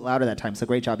was a little bit louder that time. So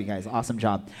great job, you guys. Awesome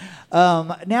job.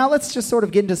 Now let's just sort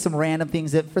of get into some random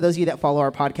things that, for those of you that follow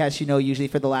our podcast, usually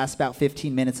for the last about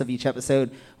 15 minutes of each episode,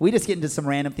 we just get into some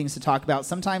random things to talk about.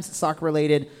 Sometimes it's soccer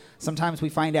related. Sometimes we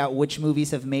find out which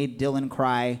movies have made Dylan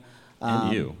cry.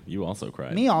 And you also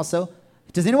cried. Me also.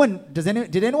 Did anyone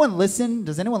listen?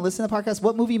 Does anyone listen to the podcast?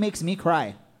 What movie makes me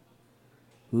cry?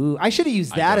 Ooh, I should have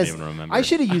used that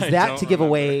to give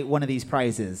away one of these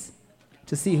prizes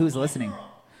to see who's listening.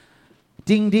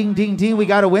 Ding, ding, ding, ding. We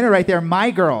got a winner right there.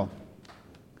 My Girl.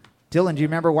 Dylan, do you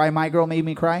remember why My Girl made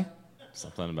me cry?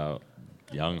 Something about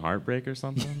young heartbreak or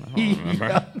something? I don't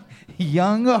remember.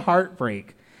 Young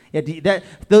heartbreak. Yeah,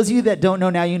 those of you that don't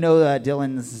know now,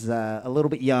 Dylan's a little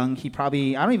bit young. I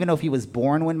don't even know if he was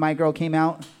born when My Girl came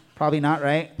out. Probably not,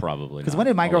 right? Probably not. Because when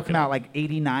did My Girl come out?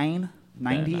 89?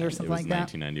 90 or something like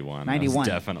that? 1991. 91. I was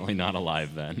definitely not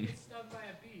alive then.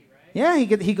 Yeah,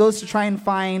 he goes to try and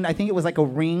find, I think it was a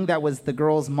ring that was the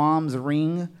girl's mom's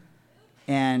ring.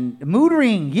 And mood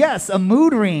ring, yes, a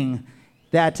mood ring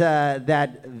that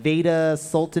Veda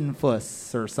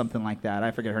Sultanfuss or something like that.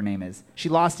 I forget her name is. She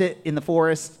lost it in the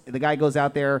forest. The guy goes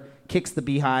out there, kicks the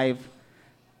beehive.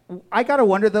 I got to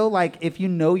wonder, though, if you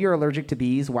know you're allergic to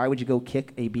bees, why would you go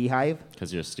kick a beehive?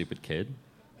 Because you're a stupid kid.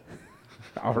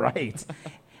 All right.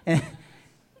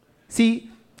 See,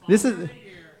 this is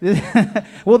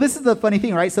the funny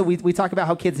thing, right? So we talk about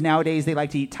how kids nowadays, they like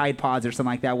to eat Tide Pods or something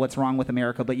like that. What's wrong with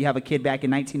America? But you have a kid back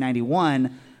in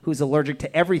 1991 who's allergic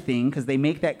to everything because they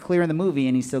make that clear in the movie,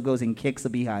 and he still goes and kicks a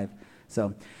beehive.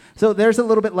 So there's a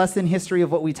little bit less than history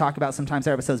of what we talk about sometimes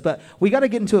in our episodes. But we got to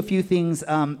get into a few things.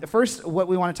 First, what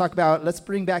we want to talk about, let's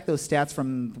bring back those stats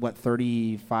from,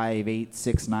 35, 8,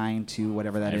 6, 9 to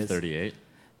whatever that is. 538.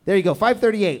 There you go,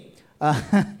 538.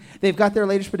 They've got their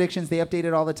latest predictions. They update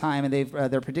it all the time, and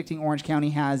they're predicting Orange County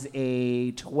has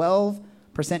a 12%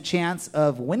 chance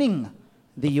of winning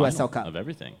the USL Cup. Of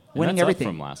everything. Winning that's everything.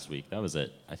 Up from last week. That was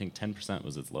it. I think 10%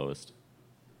 was its lowest.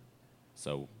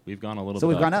 So we've gone a little bit So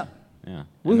we've gone up. Yeah.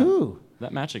 Woohoo.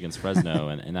 That match against Fresno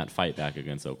and that fight back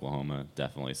against Oklahoma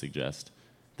definitely suggest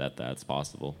that that's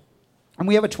possible. And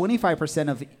we have a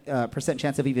 25% percent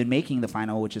chance of even making the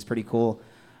final, which is pretty cool.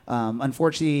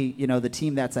 Unfortunately, the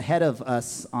team that's ahead of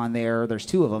us on there's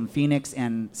two of them, Phoenix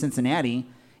and Cincinnati.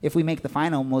 If we make the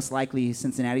final, most likely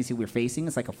Cincinnati's who we're facing.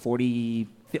 It's like a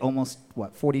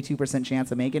 42%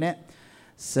 chance of making it.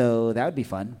 So that would be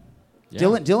fun. Yeah.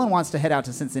 Dylan wants to head out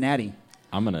to Cincinnati.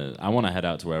 I want to head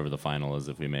out to wherever the final is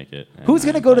if we make it. Who's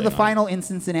going to go to the final in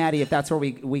Cincinnati if that's where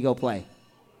we go play?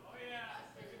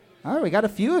 All right, we got a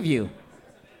few of you.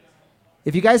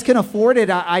 If you guys can afford it,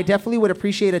 I definitely would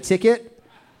appreciate a ticket.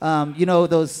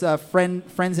 Those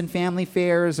friends and family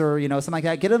fares or, something like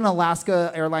that. Get an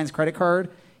Alaska Airlines credit card.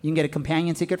 You can get a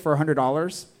companion ticket for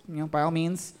 $100. By all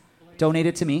means, donate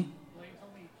it to me.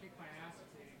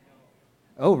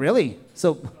 Oh, really?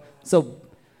 So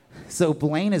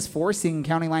Blaine is forcing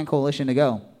County Line Coalition to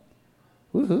go.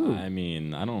 Woohoo. I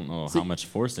mean, I don't know how much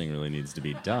forcing really needs to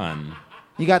be done.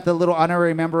 You got the little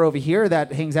honorary member over here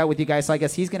that hangs out with you guys, so I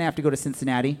guess he's going to have to go to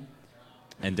Cincinnati.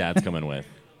 And Dad's coming with.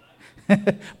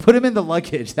 Put him in the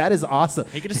luggage. That is awesome.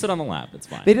 He can just sit on the lap. It's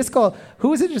fine. They just called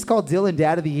Dylan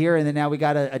Dad of the Year, and then now we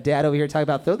got a dad over here talking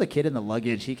about throw the kid in the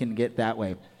luggage. He can get that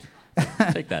way.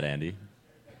 Take that, Andy.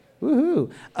 Woohoo.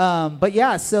 But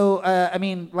yeah, so,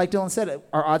 like Dylan said,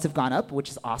 our odds have gone up, which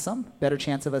is awesome. Better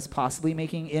chance of us possibly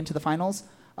making into the finals.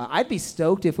 I'd be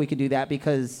stoked if we could do that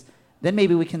because then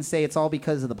maybe we can say it's all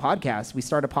because of the podcast. We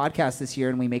start a podcast this year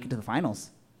and we make it to the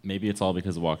finals. Maybe it's all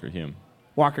because of Walker Hume.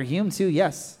 Walker Hume, too,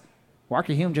 yes.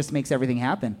 Walker Hume just makes everything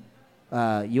happen.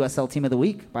 USL Team of the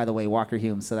Week, by the way, Walker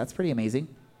Hume. So that's pretty amazing.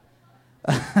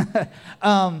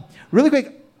 Really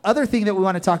quick, other thing that we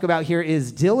want to talk about here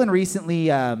is Dylan recently,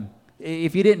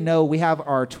 if you didn't know, we have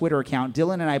our Twitter account.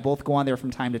 Dylan and I both go on there from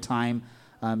time to time.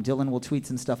 Dylan will tweet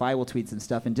some stuff. I will tweet some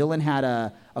stuff. And Dylan had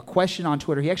a question on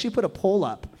Twitter. He actually put a poll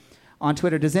up on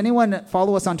Twitter. Does anyone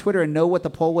follow us on Twitter and know what the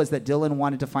poll was that Dylan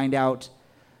wanted to find out?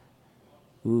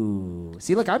 Ooh.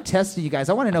 See, look, I'm testing you guys.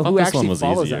 I want to know who actually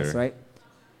follows us, right?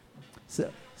 So,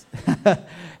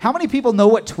 how many people know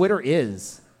what Twitter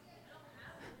is?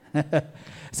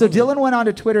 So Dylan went on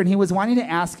to Twitter, and he was wanting to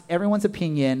ask everyone's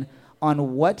opinion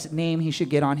on what name he should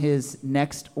get on his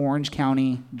next Orange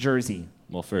County jersey.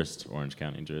 Well, first, Orange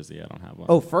County jersey. I don't have one.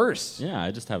 Oh, first? Yeah, I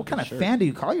just have What kind of fan do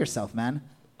you call yourself, man?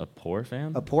 A poor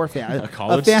fan? A poor fan. A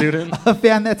college student? A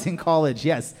fan that's in college,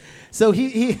 yes. So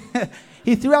he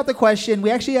threw out the question.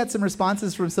 We actually had some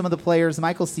responses from some of the players.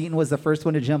 Michael Seaton was the first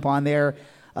one to jump on there.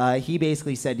 He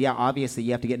basically said, yeah, obviously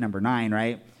you have to get number 9,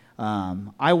 right?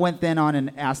 I went then on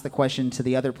and asked the question to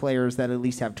the other players that at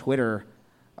least have Twitter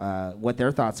what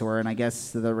their thoughts were, and I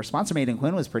guess the response from Aiden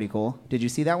Quinn was pretty cool. Did you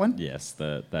see that one? Yes,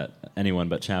 that anyone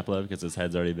but Chaplow because his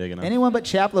head's already big enough. Anyone but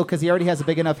Chaplow because he already has a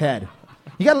big enough head.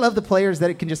 You got to love the players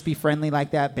that it can just be friendly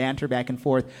like that, banter back and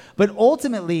forth. But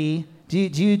ultimately,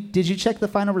 did you check the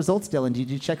final results, Dylan? Did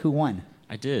you check who won?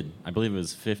 I did. I believe it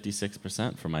was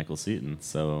 56% for Michael Seaton,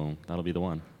 so that'll be the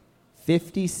one.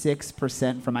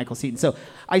 56% from Michael Seaton. So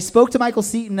I spoke to Michael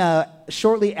Seaton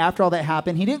shortly after all that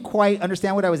happened. He didn't quite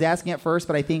understand what I was asking at first,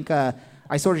 but I think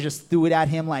I sort of just threw it at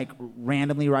him like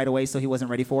randomly right away, so he wasn't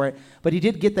ready for it. But he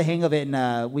did get the hang of it,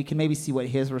 and we can maybe see what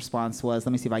his response was.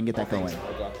 Let me see if I can get that going.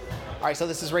 All right, so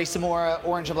this is Ray Samora,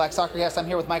 Orange and Black Soccer Cast. I'm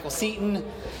here with Michael Seaton.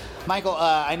 Michael,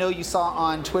 I know you saw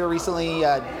on Twitter recently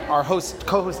our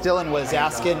co-host Dylan was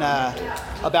asking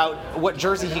about what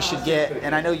jersey he should get,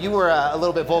 and I know you were a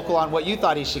little bit vocal on what you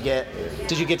thought he should get.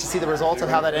 Did you get to see the results of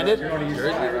how that ended?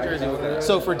 Jersey.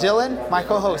 So for Dylan, my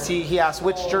co-host, he asked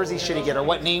which jersey should he get or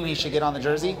what name he should get on the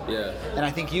jersey. Yeah. And I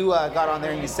think you got on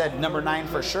there and you said number 9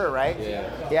 for sure, right? Yeah.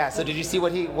 Yeah. So did you see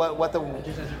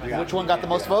which one got the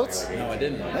most votes? No, I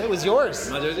didn't. It was yours.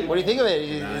 My jersey? What do you think of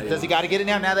it? Does he got to get it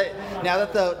now? Now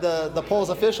that the poll's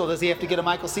official, does he have to get a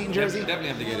Michael Seaton jersey? Definitely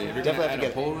have to get it. If you're definitely have to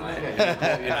get a poll in it,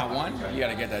 and you're not one, you got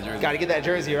to get that jersey. Got to get that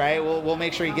jersey, right? We'll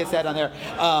make sure he gets that on there.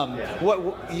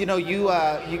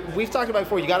 We've talked about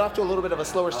before. You got off to a little bit of a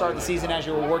slower start of the season as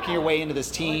you were working your way into this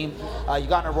team. You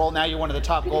got in a role. Now you're one of the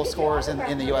top goal scorers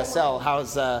in the USL. How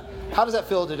does that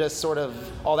feel to just sort of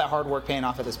all that hard work paying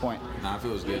off at this point? Nah, it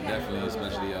feels good, definitely,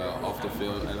 especially off the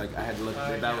field. I had to look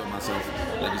at that with myself.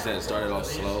 Like you said, it started off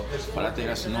slow, but I think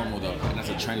that's normal though, and that's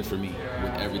a trend for me.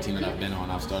 With every team that I've been on,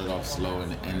 I've started off slow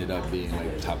and ended up being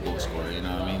like top goal scorer. You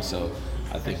know what I mean? So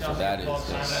I think for that is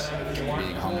just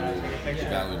being humble,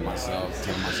 evaluating myself,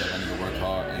 telling myself I need to work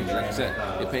hard. And like I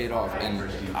said, it paid off, and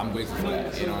I'm grateful for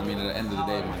that. You know what I mean? At the end of the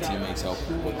day, my teammates help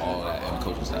with all that, and the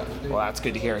coaching staff. Well, that's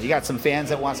good to hear. You got some fans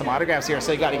that want some autographs here,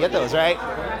 so you got to get those, right?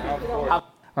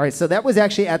 All right, so that was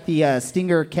actually at the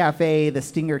Stinger Cafe, the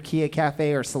Stinger Kia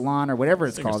Cafe or Salon or whatever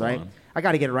it's called, Salon. right? I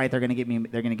got to get it right. They're going to get mad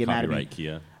at me. Copyright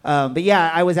Kia. But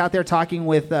yeah, I was out there talking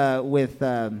with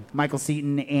Michael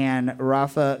Seaton and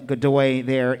Rafa Godoy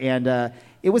there, and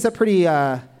it was a pretty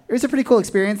cool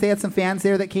experience. They had some fans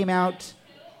there that came out.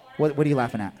 What are you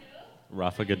laughing at?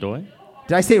 Rafa Godoy?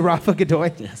 Did I say Rafa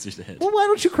Godoy? Yes, you did. Well, why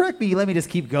don't you correct me? Let me just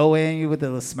keep going with a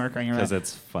little smirk on your mouth. Because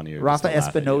it's funnier. Rafa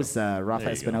just to laugh at you. Espinosa. Rafa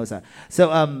There you go. Espinosa.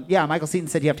 So, yeah, Michael Seaton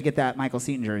said you have to get that Michael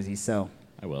Seaton jersey. So,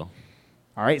 I will.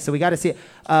 all right, so we got to see it.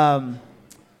 When are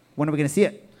we going to see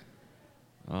it?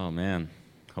 Oh, man.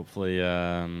 Hopefully,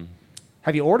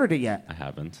 Have you ordered it yet? I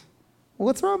haven't. Well,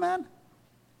 what's wrong, man?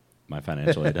 My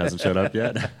financial aid hasn't showed up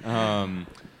yet.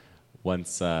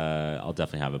 Once I'll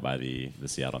definitely have it by the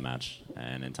Seattle match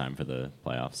and in time for the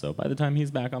playoffs. So by the time he's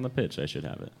back on the pitch, I should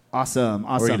have it. Awesome.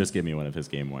 Or you can just give me one of his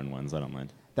game-worn ones. I don't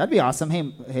mind. That'd be awesome. Hey,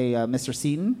 Mr.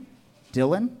 Seaton,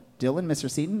 Dylan, Mr.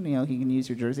 Seaton, he can use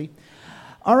your jersey.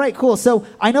 All right, cool. So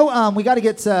I know we got to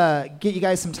get you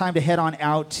guys some time to head on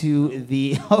out to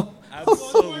the.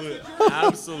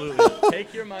 Absolutely.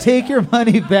 Take your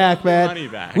money back, man. Money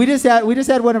back. We just had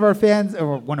one of our fans,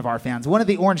 one of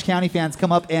the Orange County fans,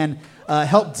 come up and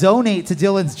help donate to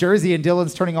Dylan's jersey, and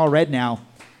Dylan's turning all red now.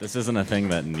 This isn't a thing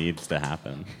that needs to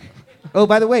happen. Oh,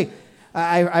 by the way,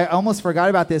 I almost forgot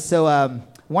about this. So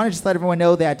want to just let everyone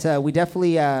know that we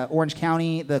definitely, Orange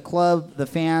County, the club, the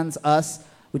fans, us,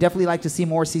 we definitely like to see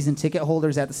more season ticket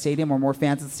holders at the stadium or more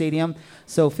fans at the stadium.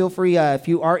 So feel free, if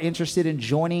you are interested in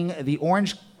joining the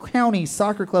Orange County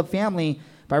Soccer Club family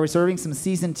by reserving some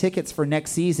season tickets for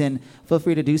next season, feel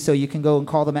free to do so. You can go and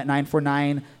call them at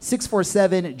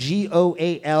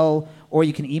 949-647-GOAL, or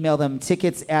you can email them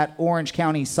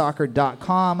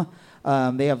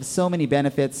tickets@orangecountysoccer.com. They have so many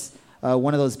benefits.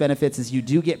 One of those benefits is you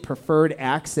do get preferred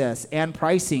access and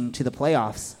pricing to the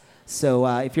playoffs. So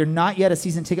if you're not yet a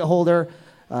season ticket holder,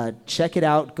 check it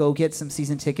out. Go get some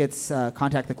season tickets.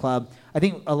 Contact the club. I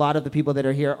think a lot of the people that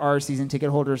are here are season ticket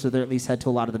holders, or they're at least head to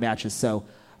a lot of the matches. So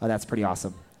that's pretty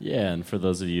awesome. Yeah, and for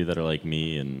those of you that are like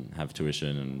me and have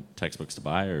tuition and textbooks to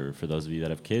buy, or for those of you that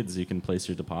have kids, you can place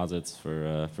your deposits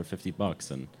for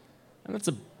 $50, and that's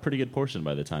a pretty good portion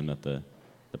by the time that the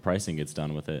pricing gets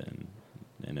done with it.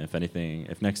 And if anything,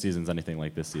 if next season's anything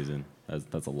like this season,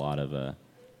 that's a lot of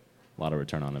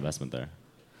return on investment there.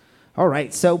 All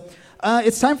right, so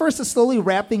it's time for us to slowly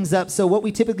wrap things up. So what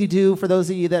we typically do, for those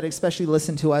of you that especially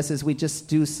listen to us, is we just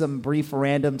do some brief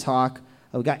random talk.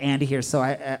 We got Andy here, so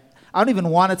I don't even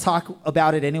want to talk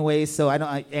about it anyway. So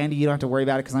Andy, you don't have to worry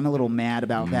about it because I'm a little mad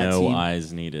about that team. No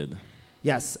eyes needed.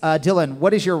 Yes, Dylan,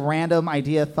 what is your random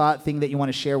idea, thought, thing that you want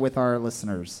to share with our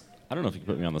listeners? I don't know if you can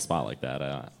put me on the spot like that.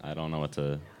 I don't know what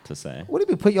to say. What if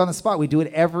we put you on the spot? We do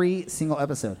it every single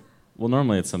episode. Well,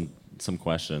 normally it's some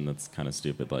question that's kind of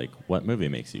stupid, like what movie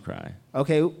makes you cry?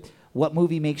 Okay, what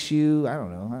movie makes you? I don't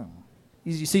know.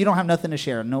 So you don't have nothing to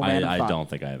share? No random thought? I don't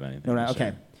think I have anything. No, to okay.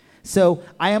 share. So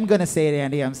I am going to say it,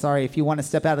 Andy. I'm sorry if you want to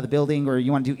step out of the building or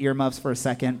you want to do earmuffs for a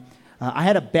second. I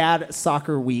had a bad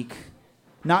soccer week,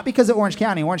 not because of Orange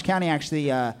County. Orange County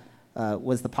actually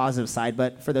was the positive side,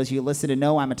 but for those of you who listen to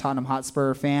know, I'm a Tottenham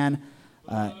Hotspur fan.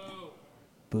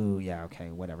 Boo, yeah, okay,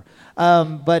 whatever.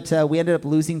 But we ended up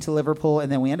losing to Liverpool,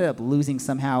 and then we ended up losing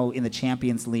somehow in the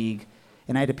Champions League,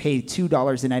 and I had to pay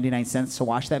 $2.99 to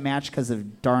watch that match because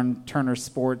of darn Turner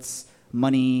Sports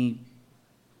money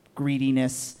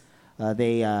greediness.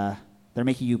 They're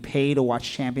making you pay to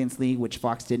watch Champions League, which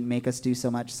Fox didn't make us do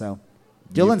so much, so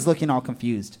Dylan's looking all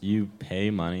confused. You pay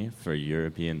money for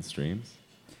European streams?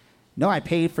 No, I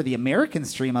paid for the American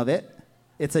stream of it.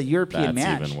 It's a European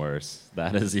match. That's even worse.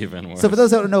 That is even worse. So for those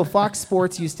that don't know, Fox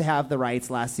Sports used to have the rights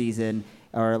last season,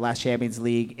 or last Champions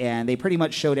League, and they pretty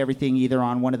much showed everything either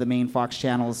on one of the main Fox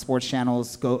channels, sports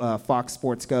channels, Fox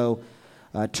Sports Go.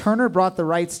 Turner brought the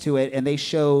rights to it, and they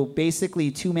show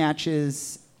basically 2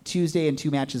 matches Tuesday and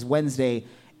 2 matches Wednesday.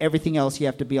 Everything else you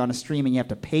have to be on a stream, and you have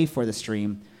to pay for the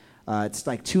stream. It's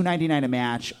like $2.99 a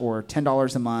match, or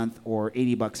 $10 a month, or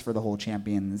 $80 for the whole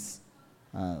Champions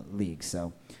League.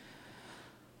 So,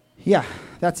 yeah,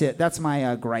 that's it. That's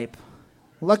my gripe.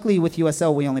 Luckily, with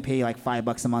USL, we only pay like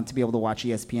 $5 a month to be able to watch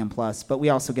ESPN Plus, but we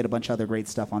also get a bunch of other great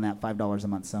stuff on that, $5 a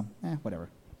month. So, whatever.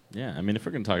 Yeah, I mean, if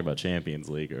we're going to talk about Champions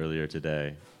League earlier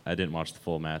today, I didn't watch the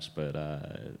full match, but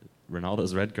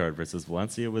Ronaldo's red card versus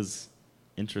Valencia was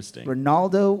interesting.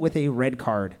 Ronaldo with a red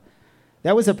card.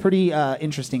 That was a pretty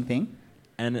interesting thing.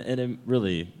 And it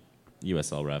really,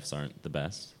 USL refs aren't the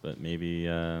best, but maybe...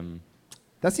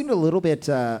 that seemed a little bit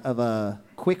of a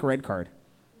quick red card.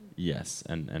 Yes,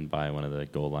 and by one of the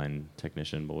goal line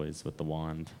technician boys with the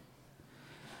wand.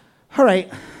 All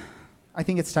right. I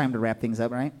think it's time to wrap things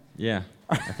up, right? Yeah,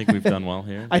 I think we've done well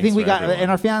here. I think we got, everyone. and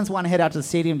our fans want to head out to the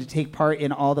stadium to take part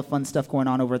in all the fun stuff going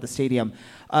on over at the stadium.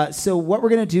 So what we're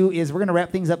going to do is we're going to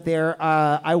wrap things up there.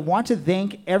 I want to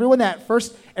thank everyone that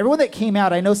came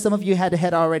out. I know some of you had to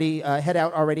head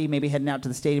out already, maybe heading out to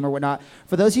the stadium or whatnot.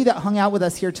 For those of you that hung out with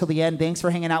us here till the end, thanks for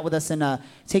hanging out with us and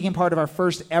taking part of our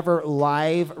first ever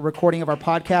live recording of our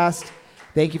podcast.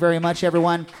 Thank you very much,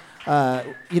 everyone.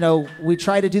 We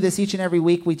try to do this each and every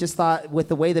week. We just thought with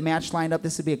the way the match lined up,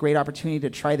 this would be a great opportunity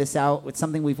to try this out. It's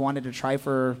something we've wanted to try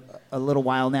for a little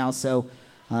while now. So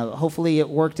hopefully it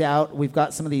worked out. We've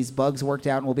got some of these bugs worked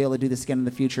out, and we'll be able to do this again in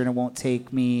the future, and it won't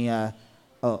take me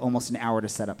almost an hour to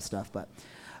set up stuff.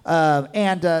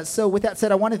 So with that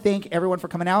said, I want to thank everyone for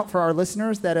coming out. For our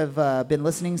listeners that have been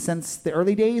listening since the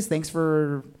early days, thanks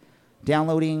for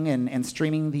downloading and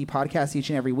streaming the podcast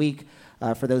each and every week.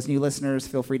 For those new listeners,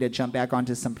 feel free to jump back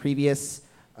onto some previous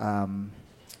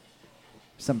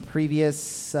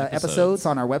episodes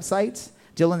on our website.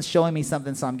 Dylan's showing me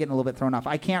something, so I'm getting a little bit thrown off.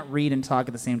 I can't read and talk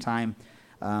at the same time.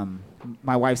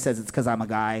 My wife says it's because I'm a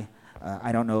guy.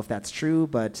 I don't know if that's true,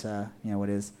 but it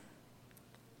is.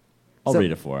 I'll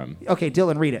read it for him. Okay,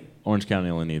 Dylan, read it. Orange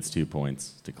County only needs 2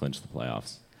 points to clinch the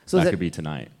playoffs. So that could be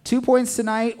tonight. 2 points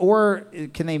tonight, or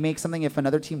can they make something if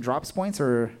another team drops points,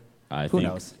 or... I Who think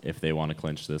knows? if they want to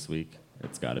clinch this week,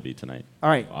 it's got to be tonight. All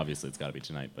right. Obviously, it's got to be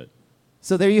tonight, but...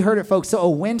 So there you heard it, folks. So a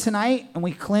win tonight, and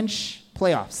we clinch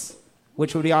playoffs,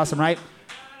 which would be awesome, right?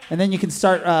 And then you can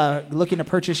start looking to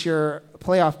purchase your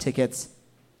playoff tickets.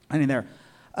 With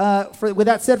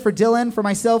that said, for Dylan, for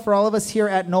myself, for all of us here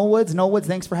at Knollwoods,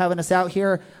 thanks for having us out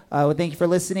here. Thank you for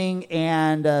listening.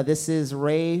 And this is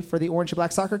Ray for the Orange and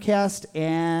Black Soccer Cast,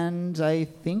 and I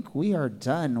think we are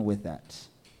done with that.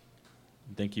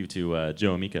 Thank you to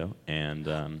Joe Amico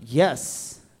and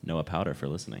yes, Noah Powder for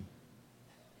listening.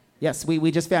 Yes,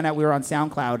 we just found out we were on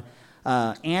SoundCloud.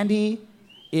 Andy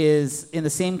is in the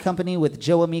same company with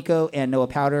Joe Amico and Noah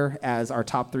Powder as our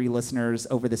top 3 listeners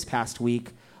over this past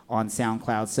week on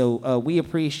SoundCloud. So we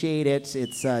appreciate it.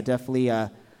 It's definitely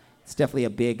a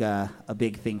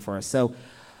big thing for us. So.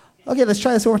 Okay, let's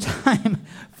try this one more time.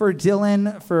 For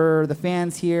Dylan, for the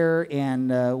fans here and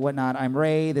whatnot, I'm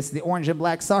Ray. This is the Orange and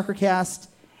Black Soccer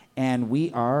Cast, and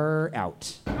we are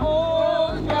out.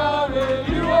 Orange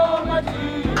County, you are my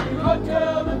team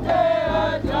until the day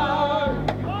I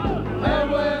die.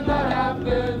 And when that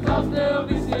happens, I'll still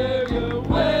be seeing you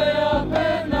way up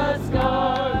in the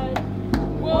sky.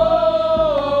 Whoa.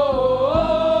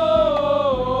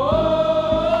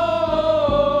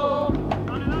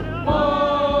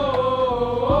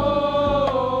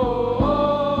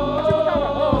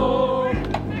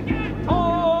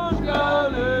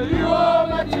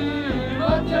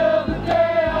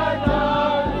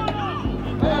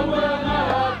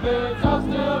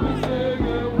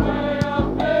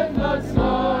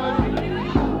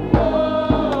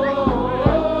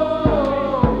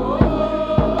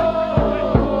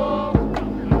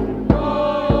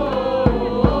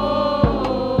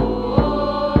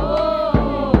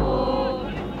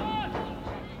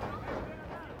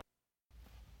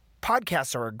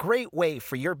 Podcasts are a great way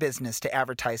for your business to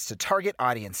advertise to target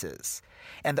audiences.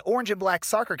 And the Orange and Black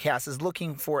Soccer Cast is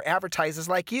looking for advertisers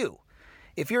like you.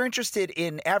 If you're interested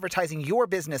in advertising your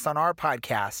business on our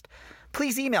podcast,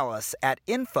 please email us at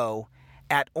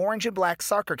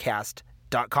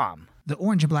info@orangeandblacksoccercast.com. The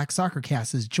Orange and Black Soccer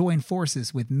Cast has joined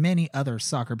forces with many other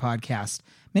soccer podcasts,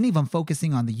 many of them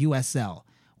focusing on the USL.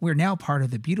 We're now part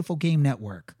of the Beautiful Game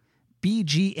Network,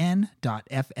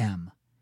 BGN.FM.